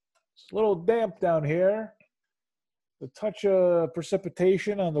like, it's a little damp down here. A touch of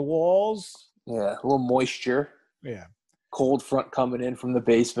precipitation on the walls. Yeah, a little moisture. Yeah. Cold front coming in from the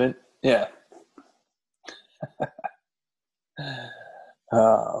basement. Yeah.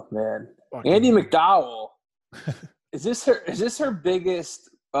 Oh man, Andie MacDowell. Is this her biggest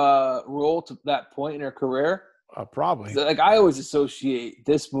role to that point in her career? Probably. Like I always associate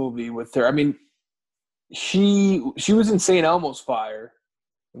this movie with her. I mean, she was in St. Elmo's Fire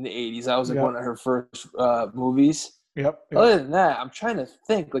in the 80s. That was like one of her first movies. Yep. Other than that, I'm trying to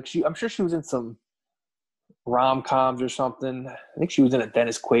think. Like I'm sure she was in some rom-coms or something. I think she was in a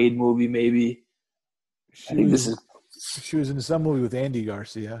Dennis Quaid movie, maybe. She was in some movie with Andy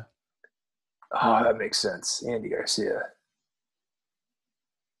Garcia. Oh, that makes sense. Andy Garcia.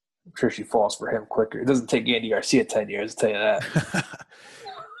 I'm sure she falls for him quicker. It doesn't take Andy Garcia 10 years, I'll tell you that.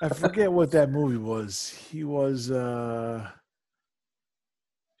 I forget what that movie was. He was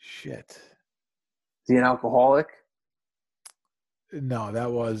shit. Is he an alcoholic? No, that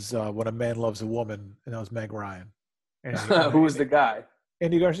was When a Man Loves a Woman, and that was Meg Ryan. Who was the guy?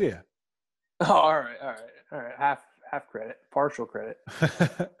 Andy Garcia. Oh, all right. Half credit, partial credit.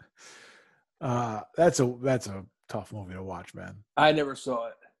 That's a tough movie to watch, man. I never saw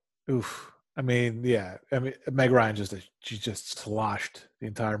it. Oof. I mean, yeah. I mean, Meg Ryan she just sloshed the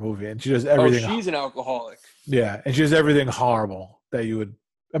entire movie, and she does everything. Oh, she's an alcoholic. Yeah, and she does everything horrible that you would.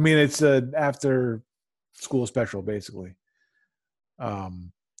 I mean, it's an after school special, basically. I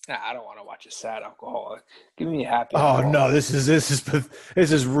don't want to watch a sad alcoholic. Give me a happy. Oh alcoholic. no, this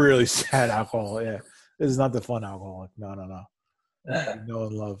is really sad alcohol. Yeah, this is not the fun alcoholic. No. No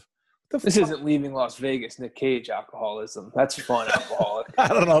in love. This isn't Leaving Las Vegas, Nick Cage alcoholism. That's fun alcoholic. I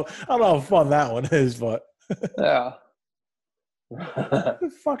don't know how fun that one is, but yeah.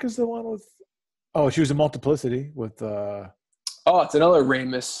 The fuck is the one with? Oh, she was in Multiplicity with. Oh, it's another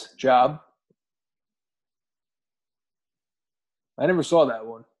Ramis job. I never saw that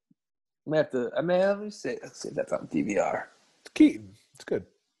one. Let me see if that's on DVR. It's Keaton. It's good.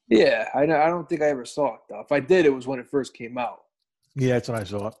 Yeah, I don't think I ever saw it, though. If I did, it was when it first came out. Yeah, that's when I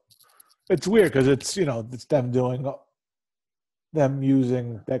saw it. It's weird because it's it's them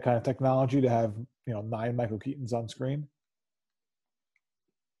using that kind of technology to have 9 Michael Keatons on screen.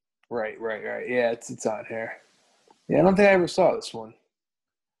 Right. Yeah, it's on here. Yeah, I don't think I ever saw this one.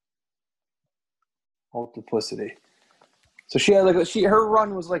 Multiplicity. So she had her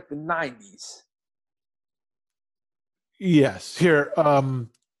run was like the 90s. Yes. Here,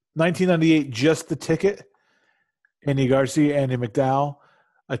 1998, Just the Ticket. Andy Garcia, Andy McDowell.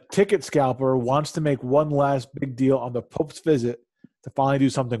 A ticket scalper wants to make one last big deal on the Pope's visit to finally do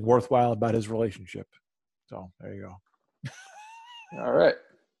something worthwhile about his relationship. So there you go. All right.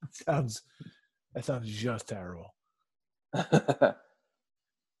 That sounds just terrible.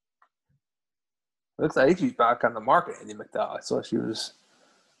 Looks like she's back on the market, Andy McDowell. I saw she was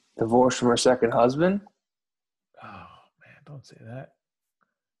divorced from her second husband. Oh, man, don't say that.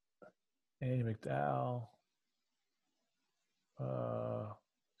 Andy McDowell.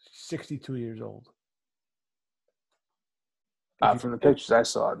 62 years old. From the pictures I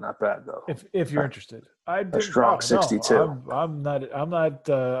saw, not bad though. If you're interested, a strong 62. No, I'm not. I'm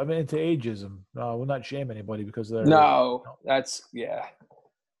into ageism. No, I will not shame anybody because of their. No, that's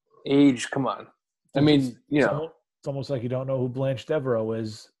age. Come on. I mean, it's almost like you don't know who Blanche Devereaux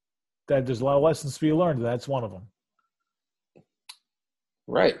is. That there's a lot of lessons to be learned. That's one of them.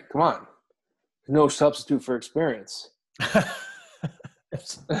 Right. Come on. No substitute for experience.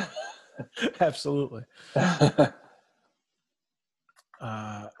 Absolutely.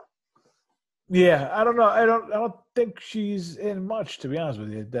 Yeah, I don't know. I don't think she's in much, to be honest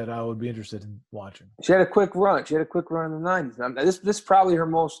with you, that I would be interested in watching. She had a quick run. In the 90s. This is probably her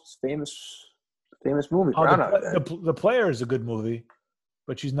most famous movie. The Player is a good movie,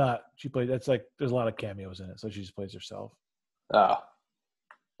 but she's not. She played. That's like there's a lot of cameos in it, so she just plays herself. Oh.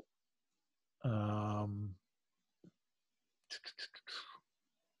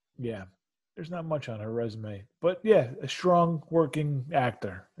 Yeah, there's not much on her resume, but yeah, a strong working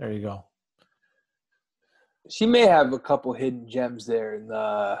actor. There you go. She may have a couple hidden gems there in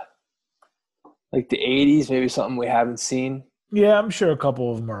the 80s, maybe something we haven't seen. Yeah, I'm sure a couple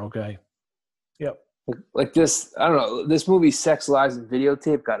of them are okay. Yep. Like this, I don't know. This movie, Sex, Lies, and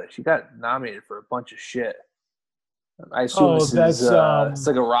Videotape, she got nominated for a bunch of shit. I assume it's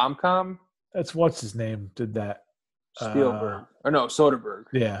like a rom-com. That's what's his name did that. Spielberg. Or no, Soderbergh.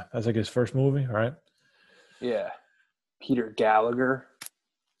 Yeah, that's like his first movie, right? Yeah. Peter Gallagher.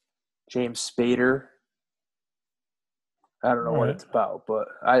 James Spader. I don't know what it's about, but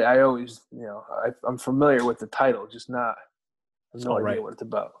I always, I'm familiar with the title, just not – I have no idea what it's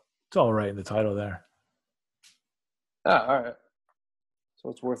about. It's all right in the title there. Oh, all right. So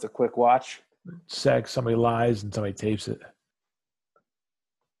it's worth a quick watch. Sex, somebody lies, and somebody tapes it.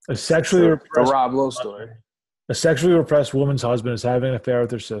 A sexually repressed woman's husband is having an affair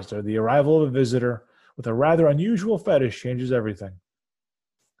with her sister. The arrival of a visitor with a rather unusual fetish changes everything.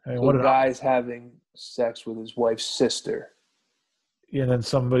 I mean, a guy's having sex with his wife's sister. And then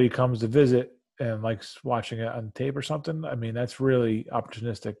somebody comes to visit and likes watching it on tape or something. I mean, that's really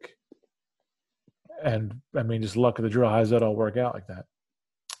opportunistic. And, I mean, just luck of the draw. How does that all work out like that?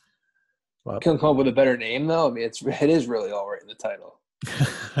 But, can't come up with a better name, though? I mean, it is really all right in the title.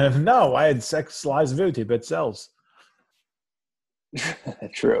 No, I had Sex, Lies, and Videotape. It sells.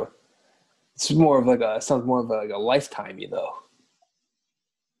 True. It's more of sounds more of like a Lifetime-y, though.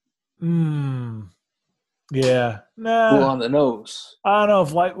 Yeah. Nah. Cool on the nose. I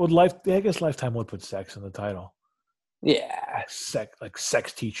don't know if I guess Lifetime would put sex in the title. Yeah. Like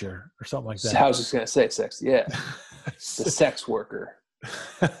sex teacher or something like that. I was just going to say sex. Yeah. The sex worker.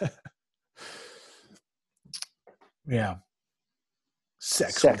 Yeah.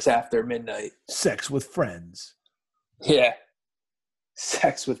 Sex after midnight. Sex with friends. Yeah.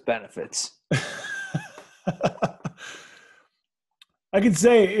 Sex with benefits. I could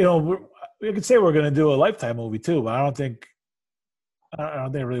say, we could say we're going to do a Lifetime movie too, but I don't think I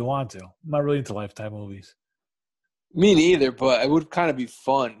really want to. I'm not really into Lifetime movies. Me neither, but it would kind of be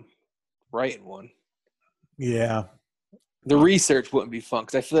fun writing one. Yeah. The research wouldn't be fun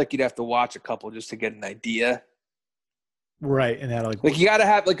because I feel like you'd have to watch a couple just to get an idea. Right. And that like you got to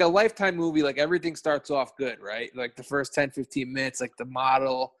have like a Lifetime movie, like everything starts off good, right? Like the first 10, 15 minutes, like the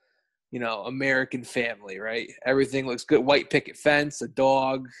model, American family, right? Everything looks good. White picket fence, a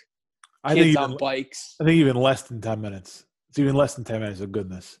dog, kids on bikes. I think even less than 10 minutes. It's even less than 10 minutes of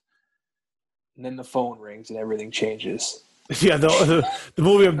goodness. And then the phone rings and everything changes. Yeah, the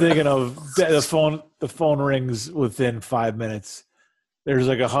movie I'm thinking of, the phone rings within 5 minutes. There's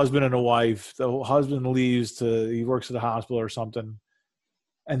like a husband and a wife. The husband leaves he works at a hospital or something.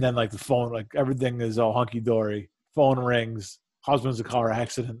 and then like the phone, like everything is all hunky dory. Phone rings, husband's a car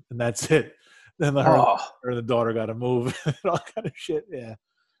accident, and that's it. Then her and the daughter got to move, and all kind of shit. Yeah,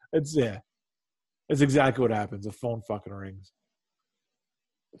 it's exactly what happens. The phone fucking rings.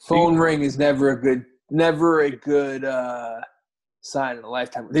 Phone ring is never a good sign in a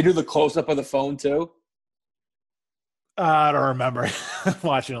lifetime. They do the close up of the phone too. I don't remember.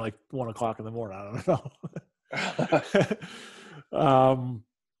 Watching it like 1 o'clock in the morning. I don't know.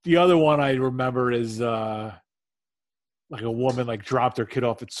 The other one I remember is like a woman like dropped her kid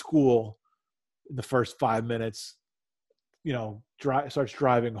off at school in the first 5 minutes. Starts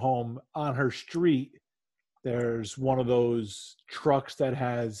driving home. On her street, there's one of those trucks that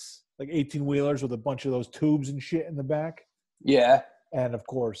has like 18-wheelers with a bunch of those tubes and shit in the back. Yeah. And of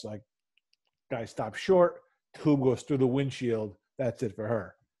course, like, guy stops short, tube goes through the windshield. That's it for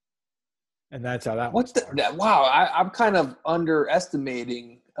her. And that's how that What's that? Wow. I'm kind of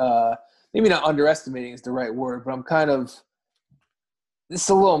underestimating. Maybe not underestimating is the right word, but I'm kind of. It's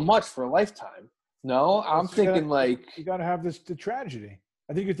a little much for a lifetime. No, I'm thinking you got to have the tragedy.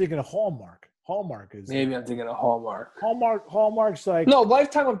 I think you're thinking of Hallmark. Hallmark is maybe I'm thinking of Hallmark. Hallmark's like no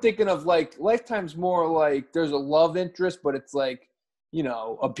Lifetime. I'm thinking of like Lifetime's more like there's a love interest, but it's like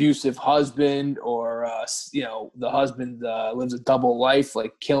abusive husband or the husband lives a double life,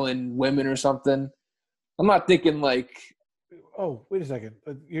 like killing women or something. I'm not thinking like. Oh, wait a second.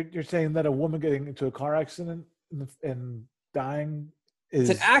 You're saying that a woman getting into a car accident and dying is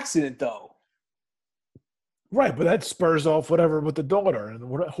it's an accident though. Right, but that spurs off whatever with the daughter and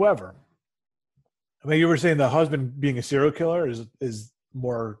whoever. I mean, you were saying the husband being a serial killer is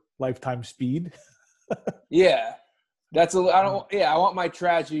more Lifetime speed. Yeah, I want my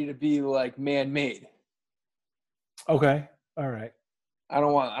tragedy to be like man-made. Okay, all right. I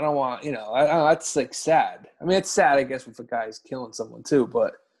don't want. That's like sad. I mean, it's sad, I guess, if a guy's killing someone too,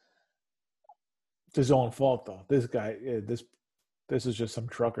 but it's his own fault though. This guy, this is just some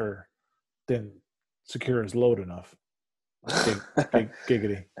trucker didn't secure his load enough.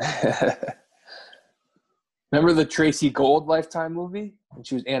 Giggity. Remember the Tracy Gold Lifetime movie when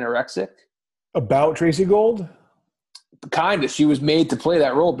she was anorexic? About Tracy Gold? Kind of. She was made to play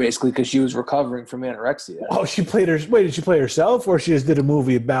that role basically because she was recovering from anorexia. Oh, she played her. Wait, did she play herself or she just did a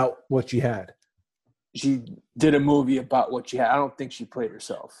movie about what she had? She did a movie about what she had. I don't think she played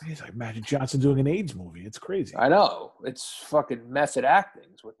herself. It's like Magic Johnson doing an AIDS movie. It's crazy. I know. It's fucking method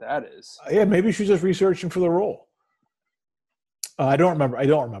acting is what that is. Yeah, maybe she's just researching for the role. I don't remember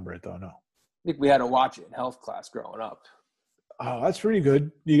it though, no. I think we had to watch it in health class growing up. Oh, that's pretty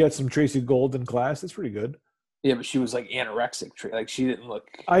good. You got some Tracy Gold in class. That's pretty good. Yeah, but she was like anorexic. Like she didn't look.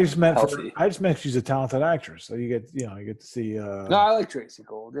 I just meant she's a talented actress. So you get to see. No, I like Tracy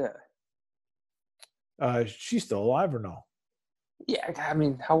Gold. Yeah. She's still alive or no? Yeah, I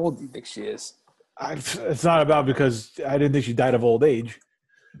mean, how old do you think she is? It's not about because I didn't think she died of old age.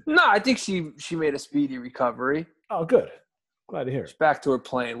 No, I think she made a speedy recovery. Oh, good. Glad to hear. She's back to her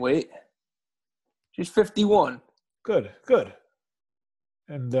playing weight. She's 51. Good.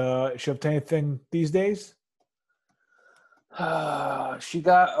 And she up to anything these days? She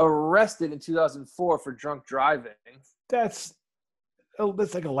got arrested in 2004 for drunk driving. That's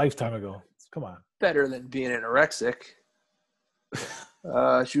like a lifetime ago. Come on. Better than being anorexic.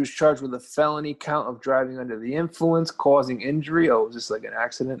 She was charged with a felony count of driving under the influence, causing injury. Oh, it was just like an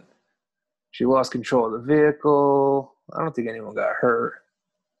accident. She lost control of the vehicle. I don't think anyone got hurt.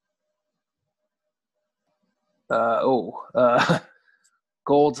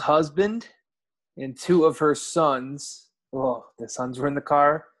 Gold's husband and two of her sons, the sons were in the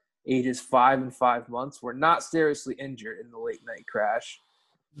car, ages 5 and 5 months, were not seriously injured in the late night crash.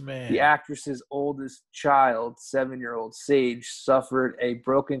 Man. The actress's oldest child, 7-year-old Sage, suffered a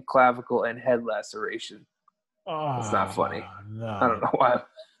broken clavicle and head laceration. It's not funny. No. I don't know why.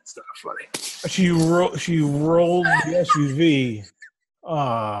 It's not funny. She rolled the SUV.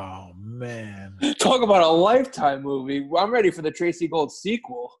 Oh man! Talk about a Lifetime movie. I'm ready for the Tracy Gold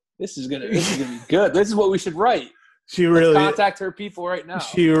sequel. This is gonna be good. This is what we should write. Let's contact her people right now.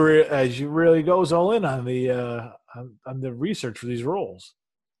 She really goes all in on the research for these roles.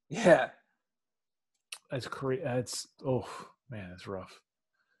 Yeah, that's crazy. That's it's rough.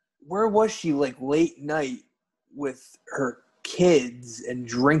 Where was she like late night with her kids and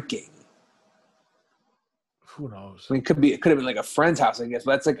drinking? Who knows? I mean, it could have been like a friend's house, I guess.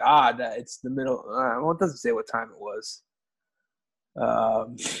 But it's like odd that it's the middle. Well, it doesn't say what time it was.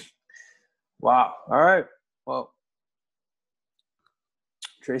 Wow. All right. Well,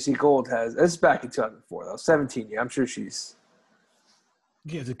 Tracy Gold this is back in 2004 though. 17 years. I'm sure she's.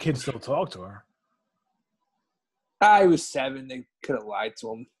 Yeah, the kids still talk to her. He was 7. They could have lied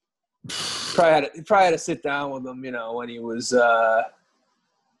to him. Probably had to sit down with him, when he was,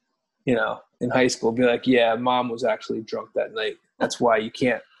 in high school. Be like, yeah, mom was actually drunk that night. That's why you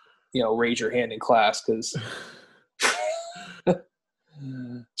can't, raise your hand in class because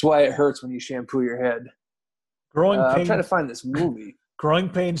that's why it hurts when you shampoo your head. I'm trying to find this movie. Growing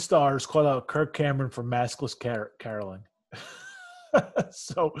Pain stars called out Kirk Cameron for maskless caroling.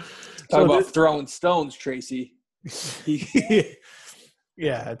 Talk about throwing stones, Tracy.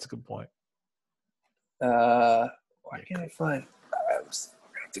 Yeah, that's a good point. Why can't I find? I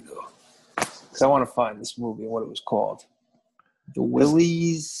have to go because I want to find this movie and what it was called. The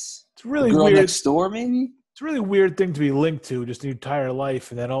Willies. It's really Girl weird. Next Door, maybe. It's a really weird thing to be linked to just your entire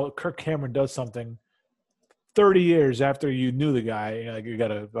life, and then Kirk Cameron does something 30 years after you knew the guy. You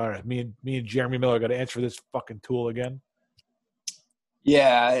gotta, all right, me and Jeremy Miller got to answer this fucking tool again.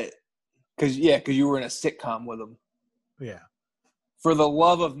 Yeah, because you were in a sitcom with him. Yeah. For the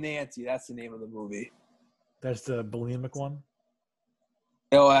Love of Nancy, that's the name of the movie. That's the bulimic one?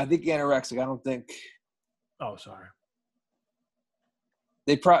 No, I think anorexic. I don't think. Oh, sorry.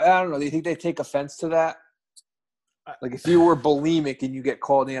 I don't know. Do you think they take offense to that? Like if you were bulimic and you get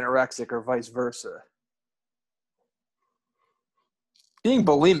called anorexic or vice versa. Being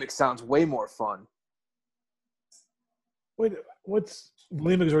bulimic sounds way more fun. Wait, what's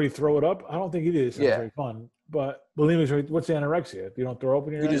bulimic is where you throw it up? I don't think it sounds very fun. But bulimic is what's anorexia? If you don't throw up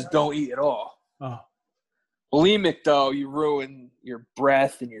in your You just don't eat at all. Oh. Bulimic, though, you ruin your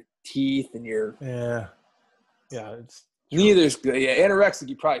breath and your teeth and your... Yeah. Yeah, it's... Neither's good. Yeah, anorexic,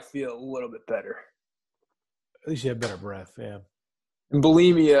 you probably feel a little bit better. At least you have better breath, yeah. And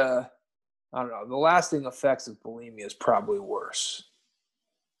bulimia, I don't know. The lasting effects of bulimia is probably worse.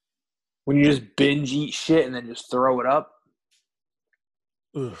 When you just binge eat shit and then just throw it up.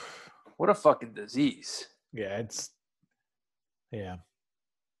 Oof. What a fucking disease. Yeah, yeah.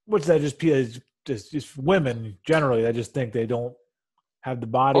 What's that? Just women generally. I just think they don't have the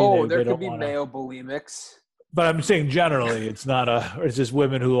body. There could be male bulimics. But I'm saying generally, it's not it's just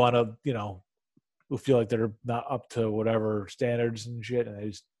women who want to, who feel like they're not up to whatever standards and shit, and they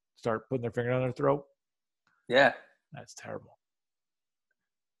just start putting their finger down their throat. Yeah. That's terrible.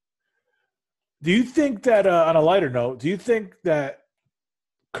 Do you think that, on a lighter note, do you think that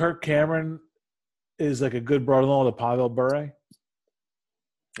Kirk Cameron is like a good brother-in-law to Pavel Bure?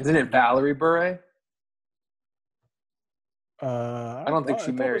 Isn't it Valerie Bure? I don't think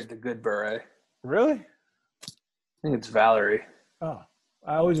she married the good Bure. Really? I think it's Valerie. Oh,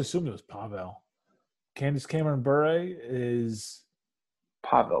 I always assumed it was Pavel. Candace Cameron Bure is...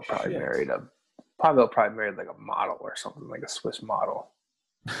 Pavel probably married like a model or something, like a Swiss model.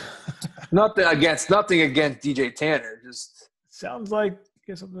 Nothing against DJ Tanner. Just sounds like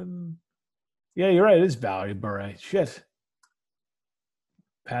something. Yeah, you're right. It is Valerie Bure. Shit.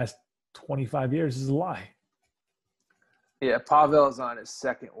 Past 25 years is a lie. Yeah, Pavel's on his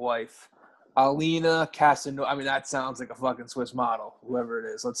second wife, Alina Casanova. I mean, that sounds like a fucking Swiss model. Whoever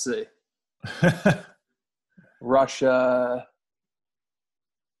it is. Let's see. Russia.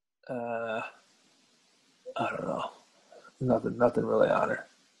 I don't know. Nothing really on her.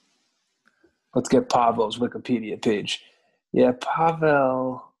 Let's get Pavel's Wikipedia page. Yeah,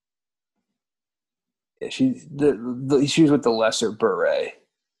 Pavel. Yeah, she's with the lesser Bure.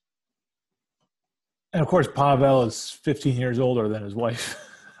 And of course, Pavel is 15 years older than his wife.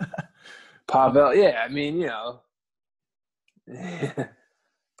 Pavel, yeah, I mean,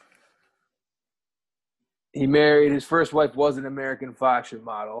 he married his first wife was an American fashion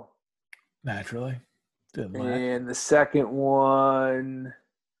model. Naturally. And the second one,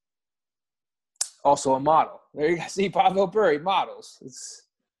 also a model. There you go. See, Pavel Bure models. It's,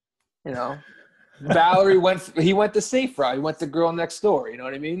 Valerie went the safe route. He went the girl next door. You know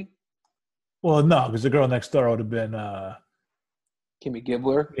what I mean? Well, no, because the girl next door would have been Kimmy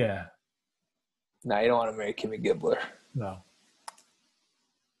Gibbler. Yeah. No, you don't want to marry Kimmy Gibbler. No.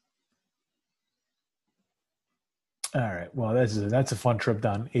 All right. Well, that's a fun trip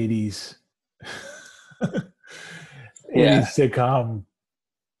down 80s. 80s sitcom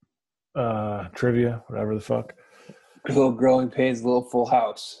trivia, whatever the fuck. Little Growing Pains, Little Full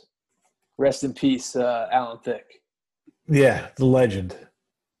House. Rest in peace, Alan Thicke. Yeah, the legend.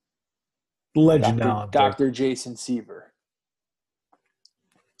 The legend, Alan Thicke. Dr. Jason Seaver.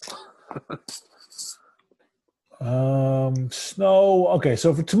 Snow. Okay,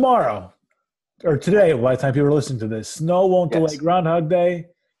 so for tomorrow or today, by the time people are listening to this, snow won't delay Groundhog Day.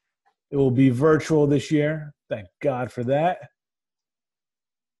 It will be virtual this year. Thank God for that.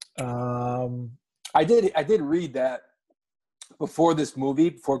 I did read that before this movie,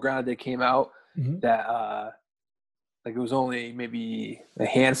 before Groundhog Day came out, that Like it was only maybe a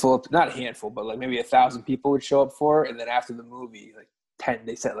handful, not a handful, but like maybe 1,000 people would show up for it. And then after the movie, like 10,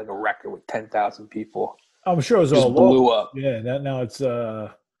 they set like a record with 10,000 people. I'm sure it was Just all blew local. up. Yeah, now it's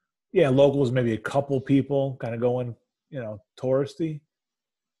locals, maybe a couple people kind of going, touristy.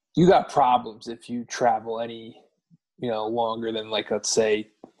 You got problems if you travel any, longer than like, let's say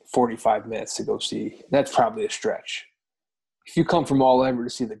 45 minutes to go see. That's probably a stretch. If you come from all over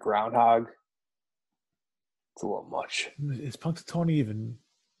to see the groundhog, it's a little much. Is Punxsutawney even?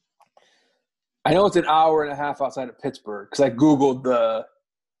 I know it's an hour and a half outside of Pittsburgh because I Googled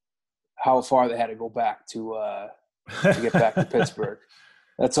how far they had to go back to get back to Pittsburgh.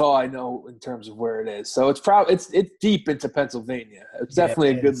 That's all I know in terms of where it is. So it's it's deep into Pennsylvania. It's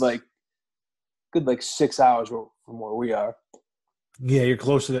definitely a good 6 hours from where we are. Yeah, you're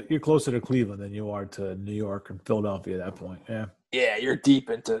closer to Cleveland than you are to New York and Philadelphia at that point. Yeah. Yeah, you're deep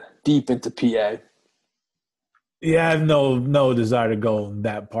into PA. Yeah, I have no desire to go in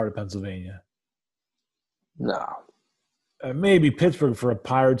that part of Pennsylvania. No. Maybe Pittsburgh for a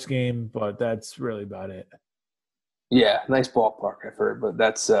Pirates game, but that's really about it. Yeah, nice ballpark, I've heard, but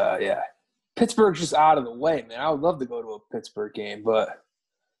that's Pittsburgh's just out of the way, man. I would love to go to a Pittsburgh game, but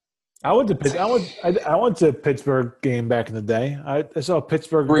I went to a Pittsburgh game back in the day. I saw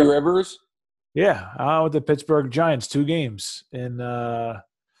Pittsburgh. Three Rivers. Yeah, I went to Pittsburgh Giants 2 games in.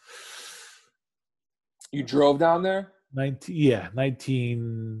 You drove down there?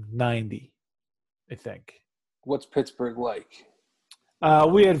 1990, I think. What's Pittsburgh like?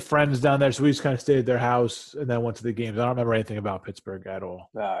 We had friends down there, so we just kind of stayed at their house and then went to the games. I don't remember anything about Pittsburgh at all.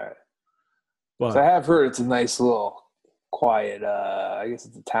 All right. But So I have heard it's a nice little quiet, I guess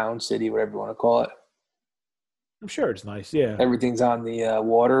it's a town, city, whatever you want to call it. I'm sure it's nice, yeah. Everything's on the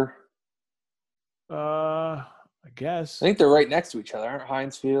water. I guess. I think they're right next to each other, aren't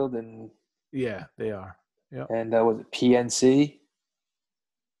Heinz Field and yeah, they are. Yeah. And was it PNC?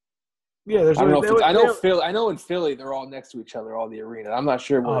 Yeah, there's. I know in Philly they're all next to each other, all the arena. I'm not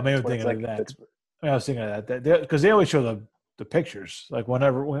sure. Maybe I'm thinking of that. I was thinking of that because they always show the pictures. Like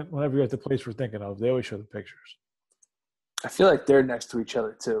whenever you're at the place we're thinking of, they always show the pictures. I feel like they're next to each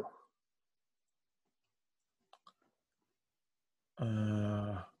other too.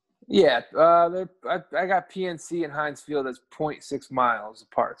 Yeah, I got PNC and Heinz Field as 0.6 miles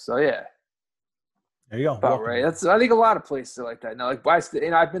apart. So yeah. There you go. About right. I think a lot of places are like that. Now, like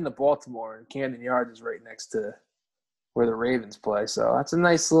I've been to Baltimore, and Camden Yards is right next to where the Ravens play. So that's a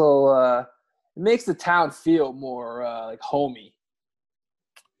nice little. It makes the town feel more like homey.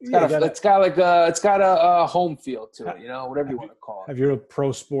 It's got a home feel to it. Whatever you want to call it. Have your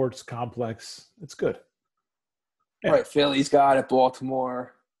pro sports complex? It's good. Yeah. Right, Philly's got it.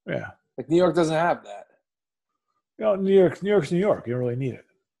 Baltimore. Yeah. Like New York doesn't have that. New York's New York. You don't really need it.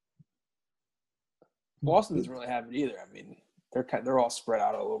 Boston doesn't really have it either. I mean, they're all spread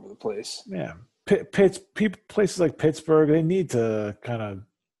out all over the place. Yeah, places like Pittsburgh, they need to kind of.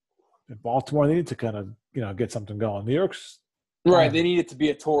 Baltimore, they need to kind of get something going. New York's right. They need it to be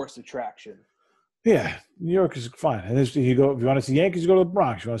a tourist attraction. Yeah, New York is fine. And if you want to see Yankees, you go to the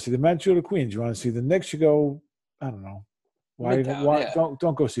Bronx. You want to see the Mets, you go to Queens. You want to see the Knicks, you go. I don't know. Why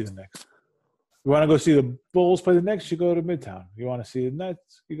don't go see the Knicks? You want to go see the Bulls play the Knicks, you go to Midtown. You want to see the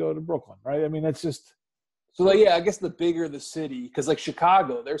Nets, you go to Brooklyn. Right? I mean, that's just. So, I guess the bigger the city, because like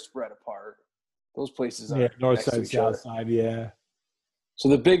Chicago, they're spread apart. Those places are north side, south side, yeah. So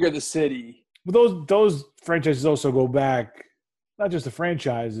the bigger the city. But those franchises also go back, not just the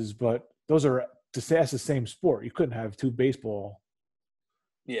franchises, but those are that's the same sport. You couldn't have 2 baseball.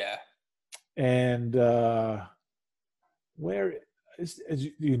 Yeah. And where is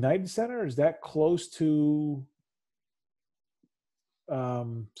the United Center? Is that close to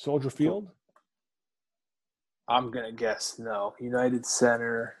Soldier Field? I'm going to guess no. United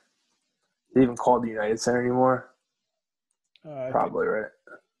Center. They even called the United Center anymore? Probably, right?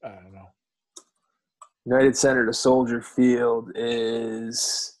 I don't know. United Center to Soldier Field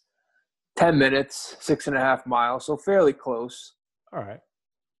is 10 minutes, 6.5 miles, so fairly close. All right.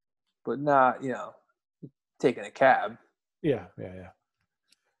 But not, taking a cab. Yeah.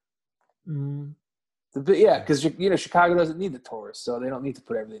 Because Chicago doesn't need the tourists, so they don't need to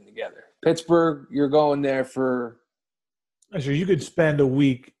put everything together. Pittsburgh, you're going there for. So you could spend a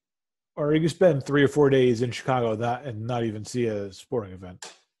week, or you could spend 3 or 4 days in Chicago and not even see a sporting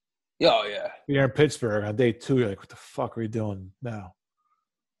event. Oh yeah. You're in Pittsburgh on day 2. You're like, what the fuck are we doing now?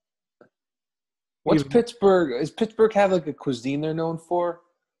 Pittsburgh? Does Pittsburgh have like a cuisine they're known for?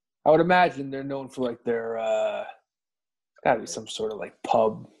 I would imagine they're known for like their. Got to be some sort of like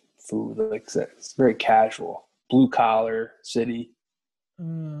pub food, like it's very casual, blue collar city.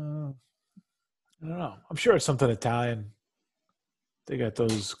 I don't know. I'm sure it's something Italian. They got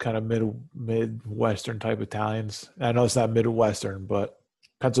those kind of Midwestern type Italians. I know it's not Midwestern, but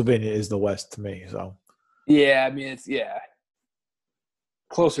Pennsylvania is the West to me. So Yeah, I mean it's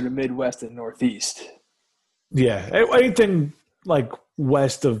closer to Midwest and Northeast. yeah, anything like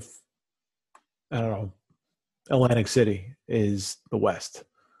west of, I don't know, Atlantic City is the West.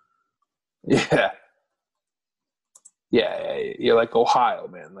 Yeah. Yeah, you're like Ohio,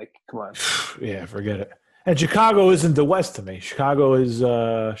 man. Like, come on. Yeah, forget it. And Chicago isn't the West to me. Chicago is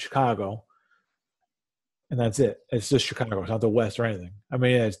Chicago, and that's it. It's just Chicago. It's not the West or anything. I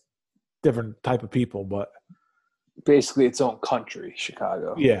mean, it's different type of people, but Basically its own country,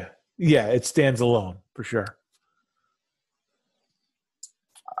 Chicago. yeah, it stands alone for sure.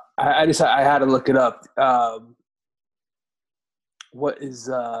 I had to look it up. What's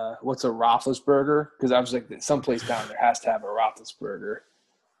a Roethlisberger? Because I was like, someplace down there has to have a Roethlisberger.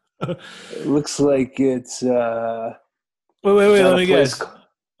 It looks like it's. Wait. Let me guess.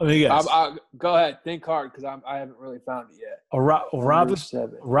 Go ahead. Think hard because I haven't really found it yet.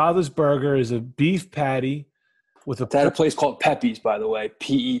 Roethlisberger is a beef patty with It's at a place called Pepe's, by the way.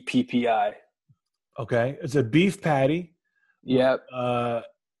 Peppi. Okay, it's a beef patty. Yep. A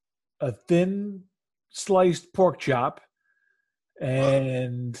thin sliced pork chop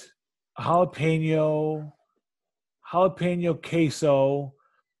and jalapeno queso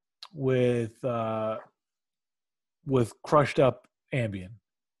with crushed up Ambien.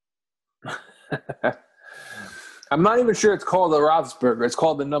 I'm not even sure it's called the Roethlisberger. It's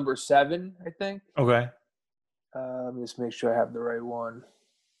called the number 7, I think. Okay. Let me just make sure I have the right one.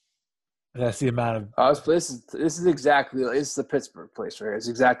 That's the amount of. This is the Pittsburgh place right here. It's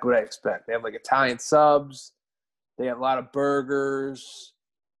exactly what I expect. They have like Italian subs. They have a lot of burgers,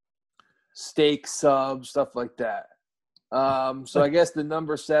 steak subs, stuff like that. So I guess the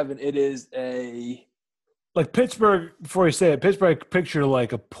number 7, it is a. Like Pittsburgh, before you say it, Pittsburgh, picture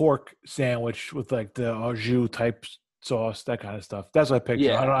like a pork sandwich with like the au jus type sauce, that kind of stuff. That's what I picture.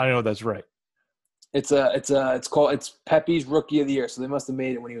 Yeah. I know that's right. It's Pepe's Rookie of the Year, so they must have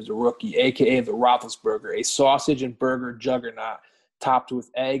made it when he was a rookie, aka the Roethlisberger, a sausage and burger juggernaut topped with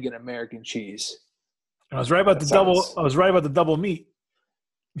egg and American cheese. I was right about the double meat.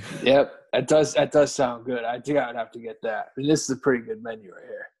 Yep, that does sound good. I think I would have to get that. I mean, this is a pretty good menu right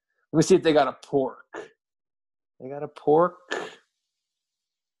here. Let me see if they got a pork. They got a pork. It's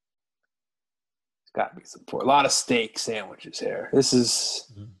got to be some pork. A lot of steak sandwiches here. This is.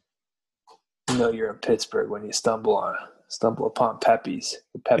 Mm-hmm. You know you're in Pittsburgh when you stumble upon Pepe's.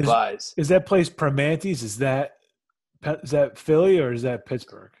 Is that place Primanti's? Is that Philly or is that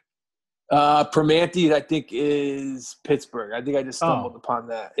Pittsburgh? Primanti's, I think, is Pittsburgh. I think I just stumbled upon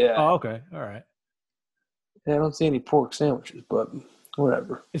that. Yeah. Oh, okay. All right. Yeah, I don't see any pork sandwiches, but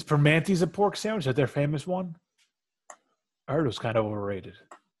whatever. Is Primanti's a pork sandwich? Is that their famous one? I heard it was kind of overrated.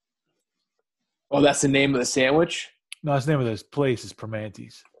 Oh, that's the name of the sandwich? No, that's the name of this place is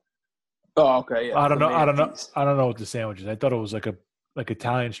Primanti's. Oh, okay. Yeah. I don't know what the sandwich is. I thought it was like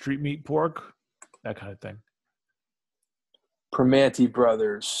Italian street meat pork, that kind of thing. Primanti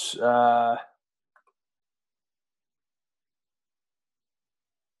Brothers.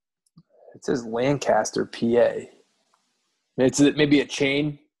 It says Lancaster, PA. It's maybe a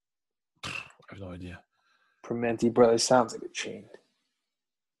chain. I have no idea. Primanti Brothers sounds like a chain.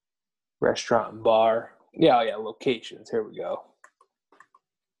 Restaurant and bar. Yeah, locations. Here we go.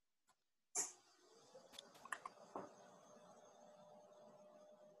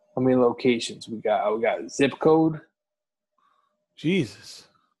 How many locations we got? We got zip code. Jesus.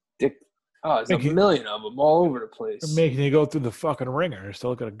 There's a million of them all over the place. They're making you go through the fucking ringer to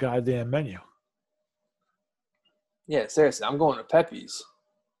look at a goddamn menu. Yeah, seriously. I'm going to Pepe's.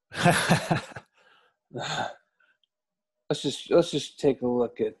 Let's just take a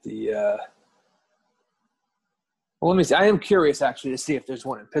look at the well, let me see. I am curious actually to see if there's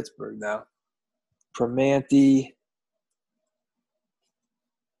one in Pittsburgh now. Primanti.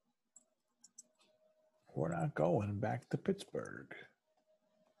 We're not going back to Pittsburgh.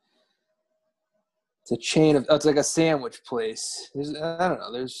 It's a chain of. It's like a sandwich place. I don't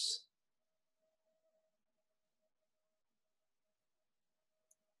know.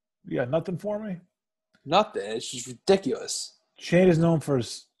 You got nothing for me? Nothing. It's just ridiculous. Chain is known for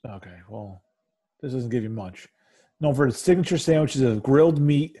his. Okay, well, this doesn't give you much. Known for its signature sandwiches of grilled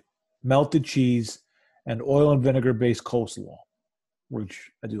meat, melted cheese, and oil and vinegar based coleslaw,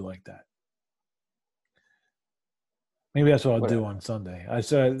 which I do like that. Maybe that's what I'll do on Sunday. I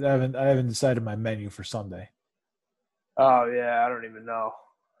haven't decided my menu for Sunday. Oh yeah, I don't even know.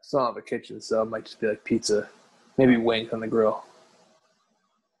 I still don't have a kitchen, so it might just be like pizza, maybe wings on the grill.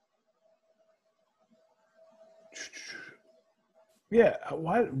 Yeah,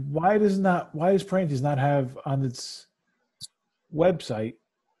 why does Pranties not have on its website?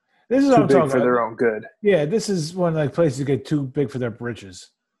 This is what Too I'm big talking for about. their own good. Yeah, this is when like places get too big for their britches.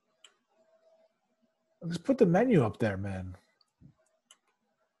 Just put the menu up there, man.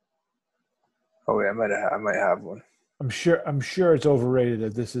 Oh yeah, I might have one. I'm sure it's overrated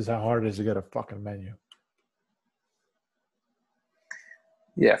that this is how hard it is to get a fucking menu.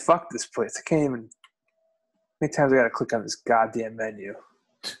 Yeah, fuck this place. I can't even. How many times I gotta click on this goddamn menu?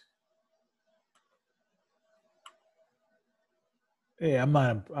 Yeah, I'm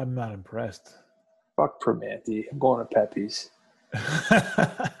not impressed. Fuck Primanti. I'm going to Pepe's.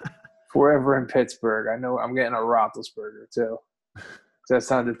 Forever in Pittsburgh. I know I'm getting a Roethlisberger too. That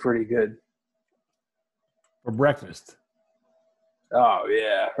sounded pretty good. For breakfast. Oh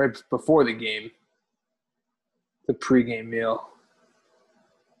yeah, right before the game. The pregame meal.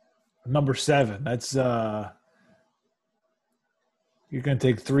 Number 7. That's you're gonna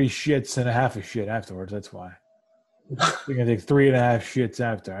take 3 shits and a half a shit afterwards. That's why. You're gonna take 3.5 shits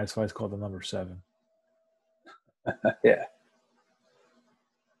after. That's why it's called the number 7. Yeah.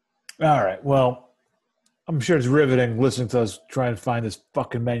 All right. Well, I'm sure it's riveting listening to us try and find this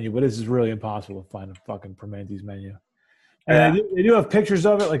fucking menu, but this is really impossible to find a fucking Primanti's menu. And Yeah. they do have pictures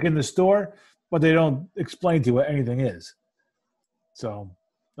of it, like in the store, but they don't explain to you what anything is. So,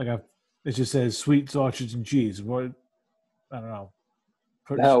 like, it just says sweet sausage and cheese. What? I don't know.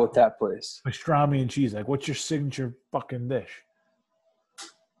 The hell with that place. Pastrami and cheese. Like, what's your signature fucking dish?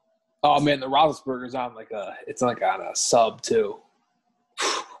 Oh man, the Roethlisberger's on it's like on a sub too.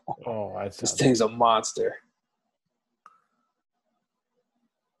 Oh, this thing's a monster.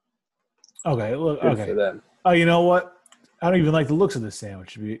 Okay, look. Good Okay. for them. Oh, you know what? I don't even like the looks of this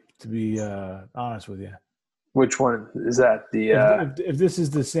sandwich. To be honest with you. Which one is that? The if this is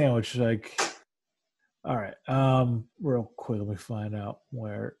the sandwich, like, all right. Real quick, let me find out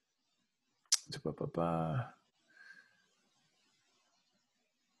where.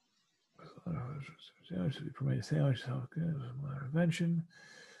 Sandwich to be promoted. Sandwich, invention.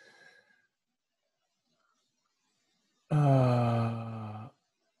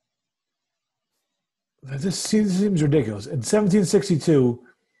 This seems ridiculous. In 1762,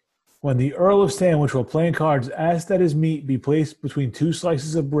 when the Earl of Sandwich, while playing cards, asked that his meat be placed between 2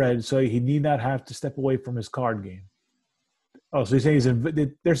 slices of bread so he need not have to step away from his card game. Oh, so you're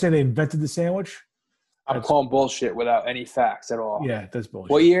saying they're saying they invented the sandwich? I'm calling bullshit without any facts at all. Yeah, that's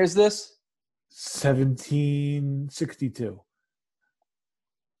bullshit. What year is this? 1762.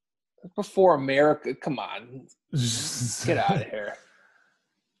 Before America. Come on. Get out of here.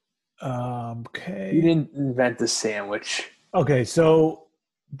 Okay. You didn't invent the sandwich. Okay, so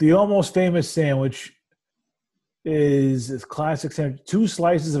the almost famous sandwich is this classic sandwich, 2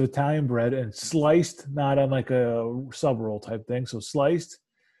 slices of Italian bread and sliced, not on like a sub roll type thing. So sliced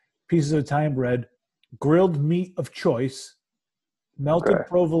pieces of Italian bread, grilled meat of choice, melted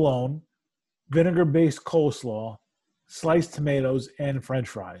provolone, vinegar-based coleslaw, sliced tomatoes, and French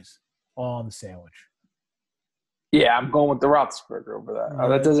fries, all on the sandwich. Yeah, I'm going with the Roethlisberger over that. Oh,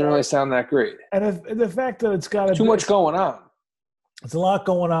 that doesn't really sound that great. And the fact that it's got too much going on. It's a lot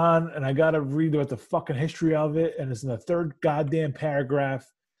going on, and I got to read about the fucking history of it, and it's in the 3rd goddamn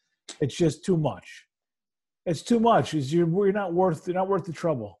paragraph. It's just too much. It's too much. You're not worth the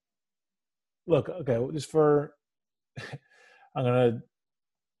trouble. Look, okay, just for I'm gonna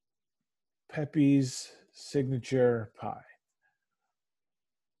Pepe's signature pie.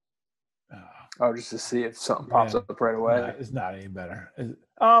 Oh, just to see if something pops up right away. It's not any better.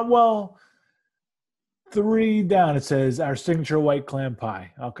 Well, 3 down it says our signature white clam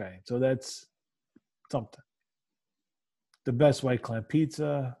pie. Okay, so that's something. The best white clam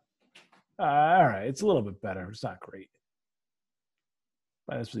pizza. All right, it's a little bit better. It's not great.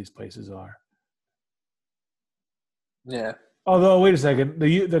 But that's what these places are. Yeah. Although, wait a second.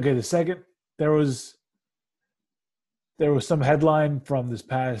 The second there was some headline from this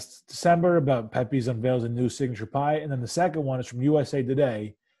past December about Pepe's unveils a new signature pie, and then the second one is from USA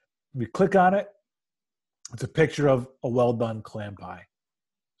Today. We click on it. It's a picture of a well-done clam pie.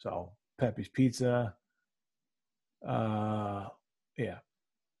 So Pepe's Pizza. Yeah.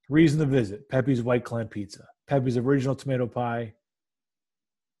 Reason to visit: Pepe's White Clam Pizza, Pepe's Original Tomato Pie,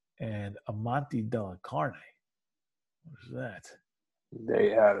 and Amante della Carne. What is that? There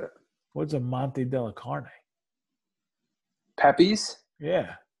you have it. What's Amante della Carne? Pepe's?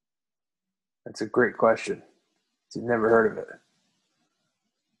 Yeah. That's a great question. I've never heard of it.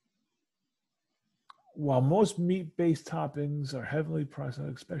 While most meat-based toppings are heavily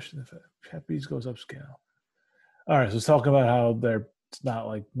processed, especially if Pepe's goes upscale. All right, so let's talk about how it's not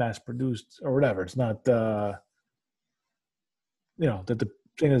like mass-produced or whatever. It's not that the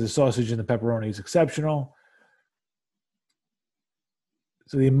thing is the sausage and the pepperoni is exceptional.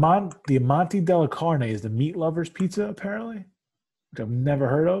 So the Amante della Carne is the meat lovers pizza, apparently, which I've never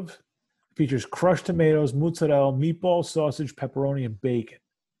heard of. It features crushed tomatoes, mozzarella, meatballs, sausage, pepperoni, and bacon.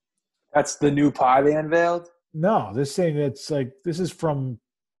 That's the new pie they unveiled? No, this article's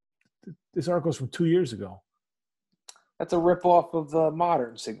from 2 years ago. That's a ripoff of the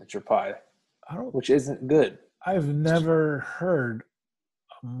modern signature pie, which isn't good. I've never heard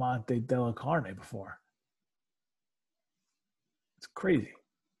of Monte della Carne before. It's crazy.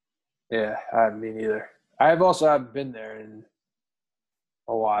 Yeah, I mean either. I haven't been there in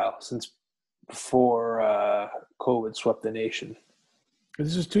a while, since before COVID swept the nation.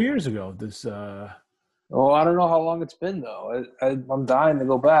 This is 2 years ago. Well, I don't know how long it's been though. I'm dying to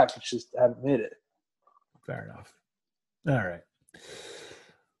go back. It's just I haven't made it. Fair enough. All right.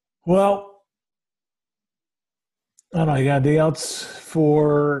 Well, I don't know. You got anything else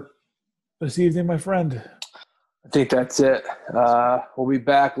for this evening, my friend? I think that's it. We'll be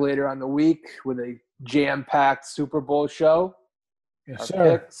back later on the week with a jam-packed Super Bowl show. Yes, our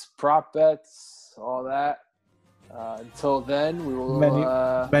sir. Picks, prop bets, all that. Until then, we will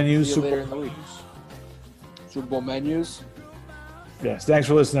menus, see you later in the week. Super Bowl menus. Yes. Thanks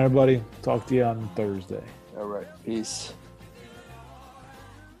for listening, everybody. Talk to you on Thursday. All right. Peace.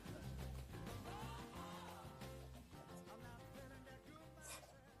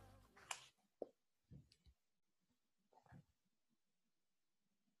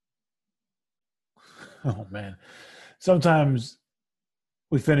 Oh man. Sometimes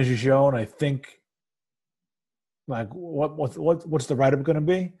we finish a show and I think like what's the write-up going to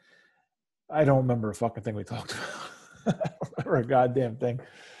be? I don't remember a fucking thing we talked about. I don't remember a goddamn thing.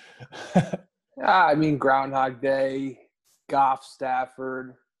 I mean, Groundhog Day, Goff,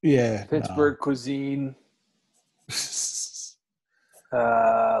 Stafford, Pittsburgh cuisine,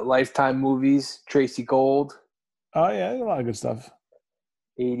 Lifetime movies, Tracy Gold. Oh yeah, a lot of good stuff.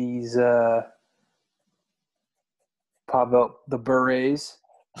 80s, Pavel, the Berets.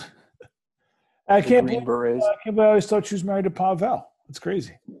 I can't believe I always thought she was married to Pavel. It's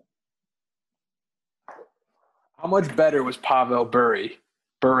crazy. How much better was Pavel Bure?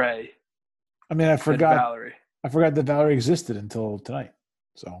 I mean, I forgot that Valerie existed until tonight.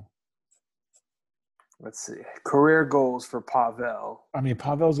 So let's see. Career goals for Pavel. I mean,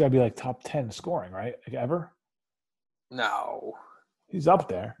 Pavel's got to be like top 10 scoring, right? Like ever? No. He's up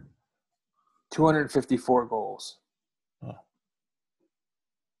there. 254 goals. Oh.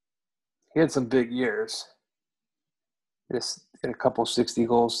 He had some big years. Just in a couple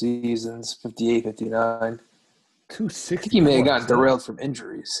 60-goal seasons, 58, 59. 260. I think he may have gotten derailed from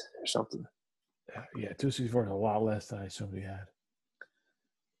injuries or something. Yeah, 264 is a lot less than I assumed he had.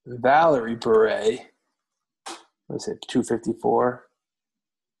 Valerie Bure. What's it, 254?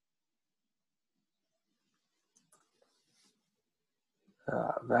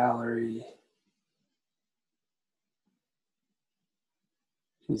 Valerie.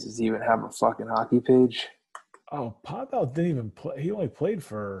 Jesus, even have a fucking hockey page? Oh, Pavel didn't even play. He only played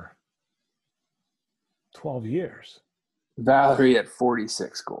for 12 years. Valerie had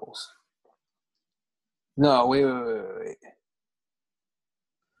 46 goals. No, wait.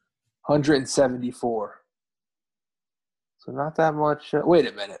 174. So not that much. Wait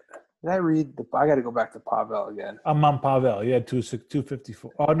a minute. Did I read? I got to go back to Pavel again. I'm on Pavel. He had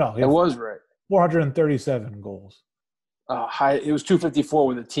 254. Oh, no. It was right. 437 goals. It was 254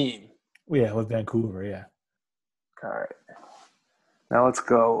 with a team. Yeah, with Vancouver, yeah. All right. Now let's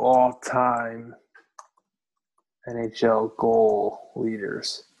go all-time NHL goal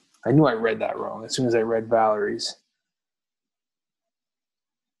leaders. I knew I read that wrong as soon as I read Valerie's.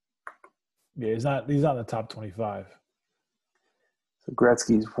 Yeah, he's not in the top 25. So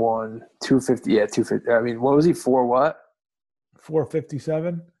Gretzky's won 250. Yeah, 250. I mean, what was he for? What?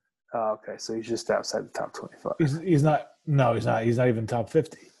 457. Oh, okay, so he's just outside the top 25. He's not. No, he's not. He's not even top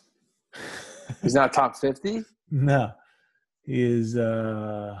 50. He's not top 50? No, he is.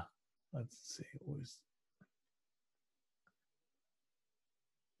 Let's see.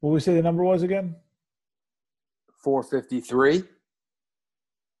 What we say the number was again? 453.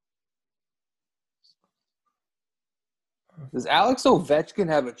 Does Alex Ovechkin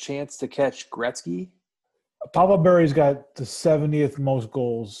have a chance to catch Gretzky? Pavel Bure's got the 70th most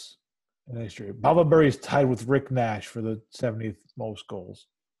goals in history. Pavel Bure is tied with Rick Nash for the 70th most goals.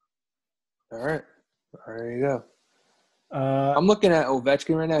 All right. There you go. I'm looking at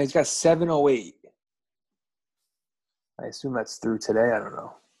Ovechkin right now. He's got 708. I assume that's through today. I don't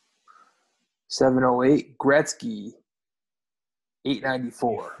know. 708. Gretzky,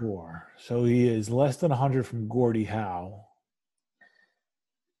 894. So he is less than 100 from Gordie Howe.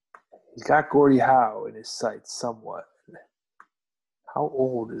 He's got Gordie Howe in his sights somewhat. How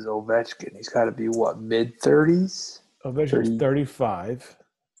old is Ovechkin? He's got to be, what, mid-30s? Ovechkin's 35.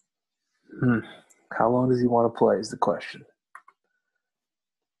 How long does he want to play is the question.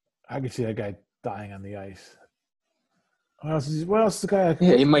 I can see that guy dying on the ice. What else is the guy?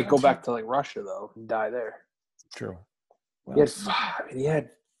 Yeah, he might go back to, like, Russia, though, and die there. True. He had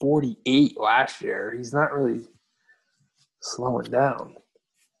 48 last year. He's not really slowing down.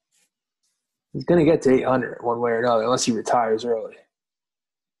 He's going to get to 800 one way or another, unless he retires early.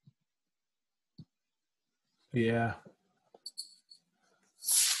 Yeah.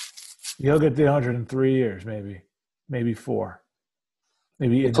 He'll get the 100 in 3 years, maybe 4.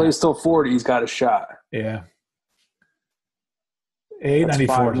 Maybe he plays till 40. He's got a shot. Yeah.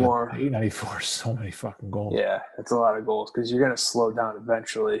 894 more. 894. So many fucking goals. Yeah, that's a lot of goals because you're going to slow down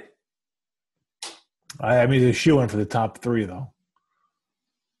eventually. I mean, he's a shoo-in for the top 3, though.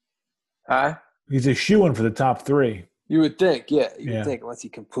 Huh? He's a shoo-in for the top 3. You would think, yeah. You would think, unless he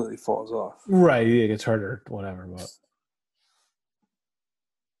completely falls off. Right, he gets hurt or whatever. But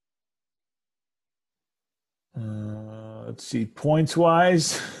let's see,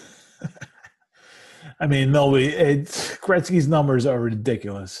 points-wise. I mean, Gretzky's numbers are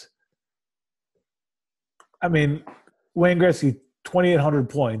ridiculous. I mean, Wayne Gretzky, 2,800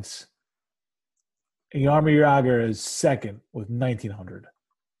 points. And Jaromir Jagr is second with 1,900.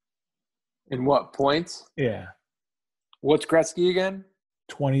 In what, points? Yeah. What's Gretzky again?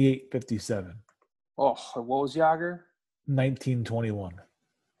 2,857. Oh, what was Jagr? 1,921.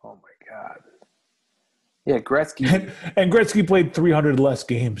 Oh, my God. Yeah, Gretzky. And Gretzky played 300 less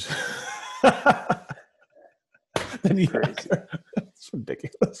games. Than Jagr. It's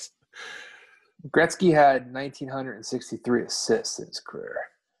ridiculous. Gretzky had 1,963 assists in his career.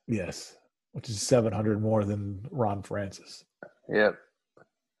 Yes, which is 700 more than Ron Francis. Yep.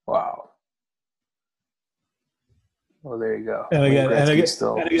 Wow. Well, there you go. And again,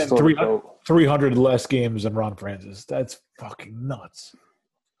 still 300 less games than Ron Francis. That's fucking nuts.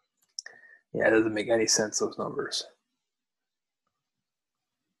 Yeah, it doesn't make any sense, those numbers.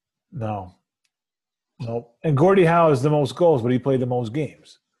 No. Nope. And Gordie Howe has the most goals, but he played the most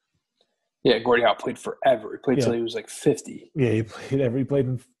games. Yeah, Gordie Howe played forever. He played till he was like 50. Yeah, he played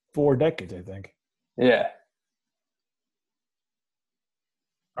in 4 decades, I think. Yeah.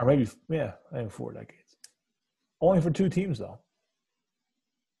 Or maybe 4 decades. Only for 2 teams, though.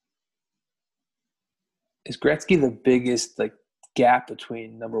 Is Gretzky the biggest gap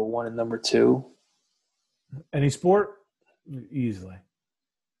between number 1 and number 2? Any sport? Easily.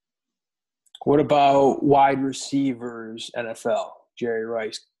 What about wide receivers, NFL? Jerry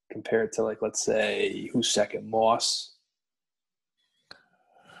Rice compared to, let's say, who's second? Moss?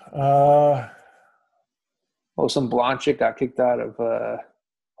 Some Blanchik got kicked out of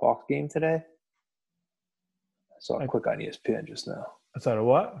Hawks game today. I saw a quick on ESPN just now. Outside of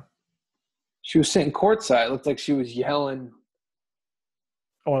what? She was sitting courtside. It looked like she was yelling.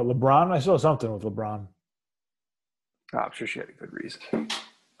 Oh, LeBron? I saw something with LeBron. Oh, I'm sure she had a good reason.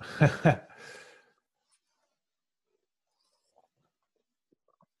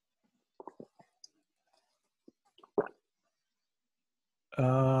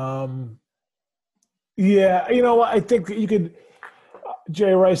 Yeah, you know what? I think you could.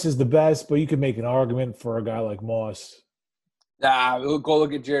 Jerry Rice is the best, but you could make an argument for a guy like Moss. Nah, we'll go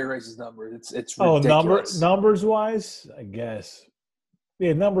look at Jerry Rice's numbers. It's ridiculous. Numbers wise, I guess.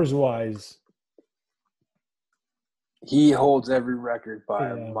 Yeah, numbers wise, he holds every record by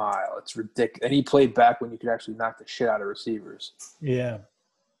a mile. It's ridiculous, and he played back when you could actually knock the shit out of receivers. Yeah.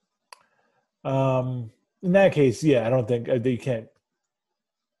 In that case, I don't think you can't.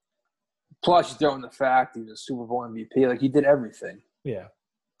 Plus, you throw in the fact he was a Super Bowl MVP. He did everything. Yeah.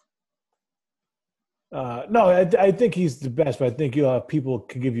 No, I think he's the best, but I think people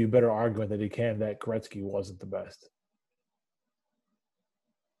can give you a better argument that Gretzky wasn't the best.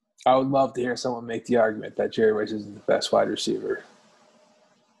 I would love to hear someone make the argument that Jerry Rice is the best wide receiver.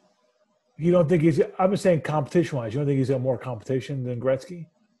 You don't think I'm just saying competition-wise, you don't think he's got more competition than Gretzky?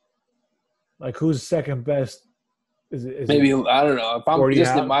 Who's second best? Maybe, I don't know. If I'm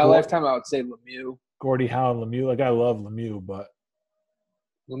just in my lifetime, I would say Lemieux. Gordie Howe and Lemieux. I love Lemieux, but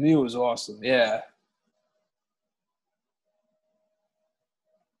Lemieux was awesome. Yeah.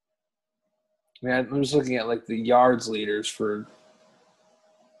 Man, I'm just looking at the yards leaders for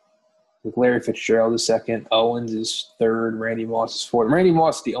Larry Fitzgerald is second, Owens is third, Randy Moss is fourth. Randy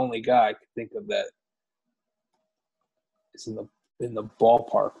Moss is the only guy I could think of that is in the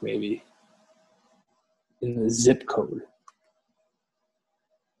ballpark, maybe in the zip code.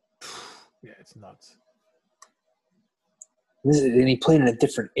 Yeah, it's nuts. And he played in a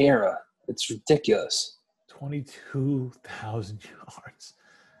different era. It's ridiculous. 22,000 yards.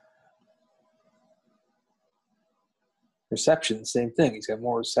 Receptions, same thing. He's got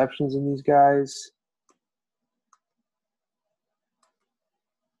more receptions than these guys.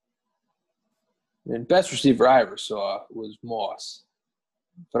 And best receiver I ever saw was Moss.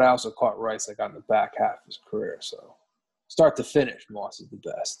 But I also caught Rice like on the back half of his career. So start to finish, Moss is the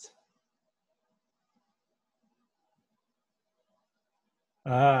best.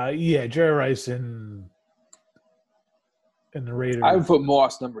 Yeah, Jerry Rice and the Raiders. I would put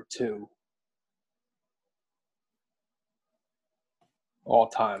Moss number 2. All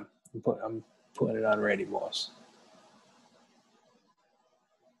time. I'm putting it on Randy Moss.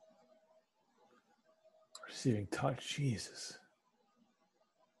 Receiving touch, Jesus.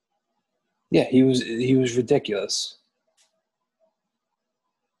 Yeah, he was ridiculous.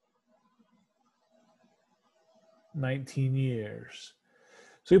 19 years.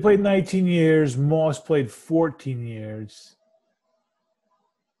 So he played 19 years. Moss played 14 years.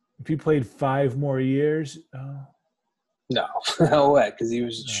 If he played 5 more years, No way, because he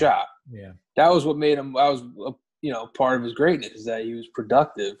was shot. Yeah, that was what made him. That was part of his greatness is that he was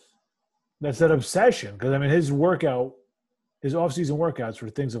productive. That's that obsession. Because I mean, his off-season workouts were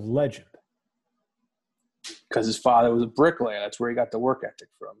things of legend. Because his father was a bricklayer. That's where he got the work ethic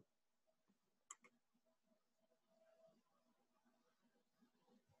from.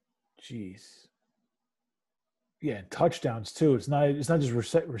 Jeez. Yeah, and touchdowns too. It's not just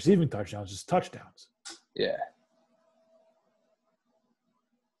receiving touchdowns, it's touchdowns. Yeah.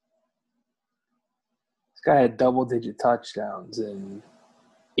 This guy had double-digit touchdowns in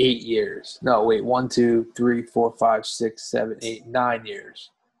 8 years. No, wait, 1, 2, 3, 4, 5, 6, 7, 8, 9 years.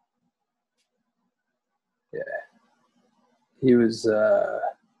 Yeah. He was the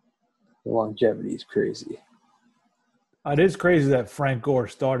longevity is crazy. It is crazy that Frank Gore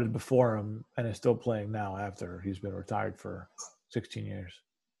started before him and is still playing now after he's been retired for 16 years.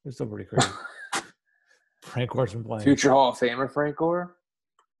 It's still pretty crazy. Frank Gore's been playing. Future Hall of Famer Frank Gore?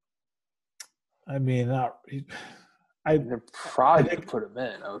 I mean, They're probably going to put him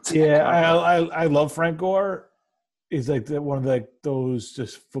in. I would say. Yeah, I love Frank Gore. He's like one of those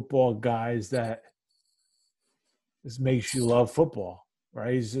just football guys that just makes you love football,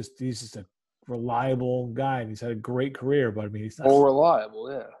 right? He's just a reliable guy, and he's had a great career. But I mean, he's not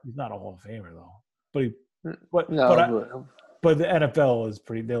reliable. Yeah, he's not a Hall of Famer though. But the NFL is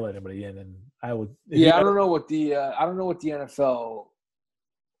pretty. They let anybody in, and I would. Yeah, I don't know what the NFL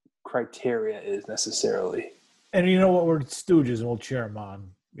criteria is necessarily. And you know what? We're stooges, and we'll cheer them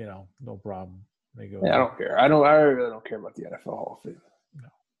on. No problem. They go. Yeah, I don't care. I really don't care about the NFL Hall of Fame. No.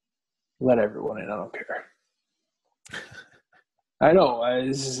 Let everyone in. I don't care. I know.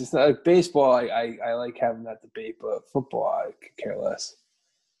 It's not like baseball. I like having that debate, but football, I could care less.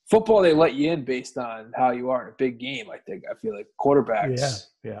 Football, they let you in based on how you are in a big game. I feel like quarterbacks.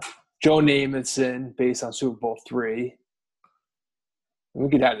 Yeah. Joe Namath's in based on Super Bowl III. We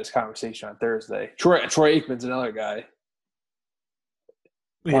could have this conversation on Thursday. Troy Aikman's another guy.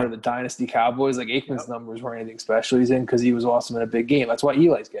 Part of the Dynasty Cowboys. Like Aikman's numbers weren't anything special. He's in because he was awesome in a big game. That's why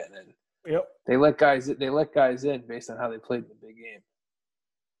Eli's getting in. Yep. They let guys in based on how they played in the big game.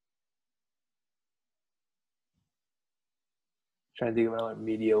 Trying to think of another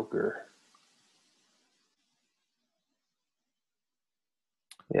mediocre.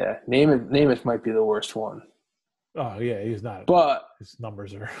 Yeah, Namath might be the worst one. Oh yeah, he's not. But his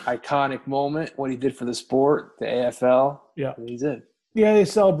numbers are iconic moment. What he did for the sport, the AFL. Yeah, he's in. Yeah, they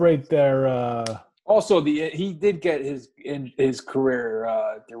celebrate their. Also, he did get his career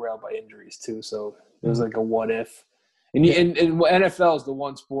derailed by injuries too. So it was like a what if. And NFL is the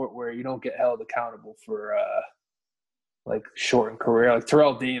one sport where you don't get held accountable for like shortened career. Like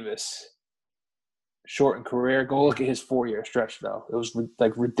Terrell Davis, shortened career. Go look at his 4-year stretch though. It was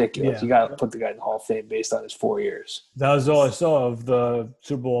like ridiculous. Yeah. You got to put the guy in the Hall of Fame based on his 4 years. That was all I saw of the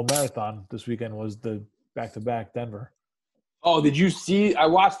Super Bowl marathon this weekend. Was the back-to-back Denver. Oh, did you see? I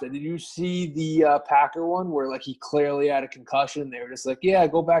watched it. Did you see the Packer one where like he clearly had a concussion? They were just like, "Yeah,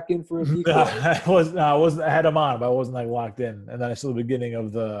 go back in for a decoy." I had him on, but I wasn't like locked in. And then I saw the beginning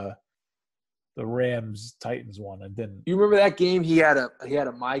of the Rams Titans one. I didn't. You remember that game? He had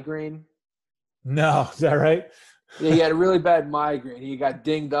a migraine. No, is that right? Yeah, he had a really bad migraine. He got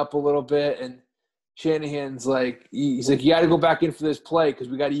dinged up a little bit, and Shanahan's like, he's like, "You got to go back in for this play because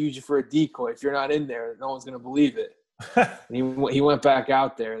we got to use you for a decoy. If you're not in there, no one's gonna believe it." And he went back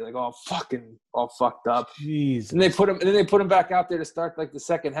out there like all fucked up. Jeez. And they put him back out there to start like the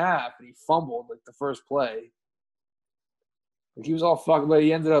second half, and he fumbled like the first play. Like he was all fucked, but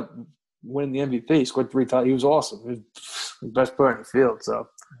he ended up winning the MVP. He scored 3 times. He was awesome. Best player in the field. So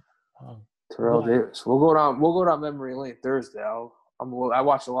Um, Terrell Davis. We'll go down memory lane Thursday. I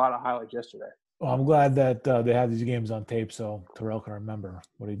watched a lot of highlights yesterday. well, I'm glad that they have these games on tape so Terrell can remember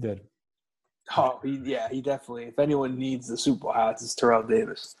what he did. Oh, he definitely. If anyone needs the Super Bowl highlights, it's Terrell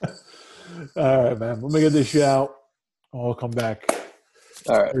Davis. All right, man. Let me get this shit out. I'll come back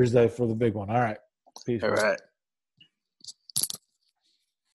All right. Thursday for the big one. All right. Peace. All right.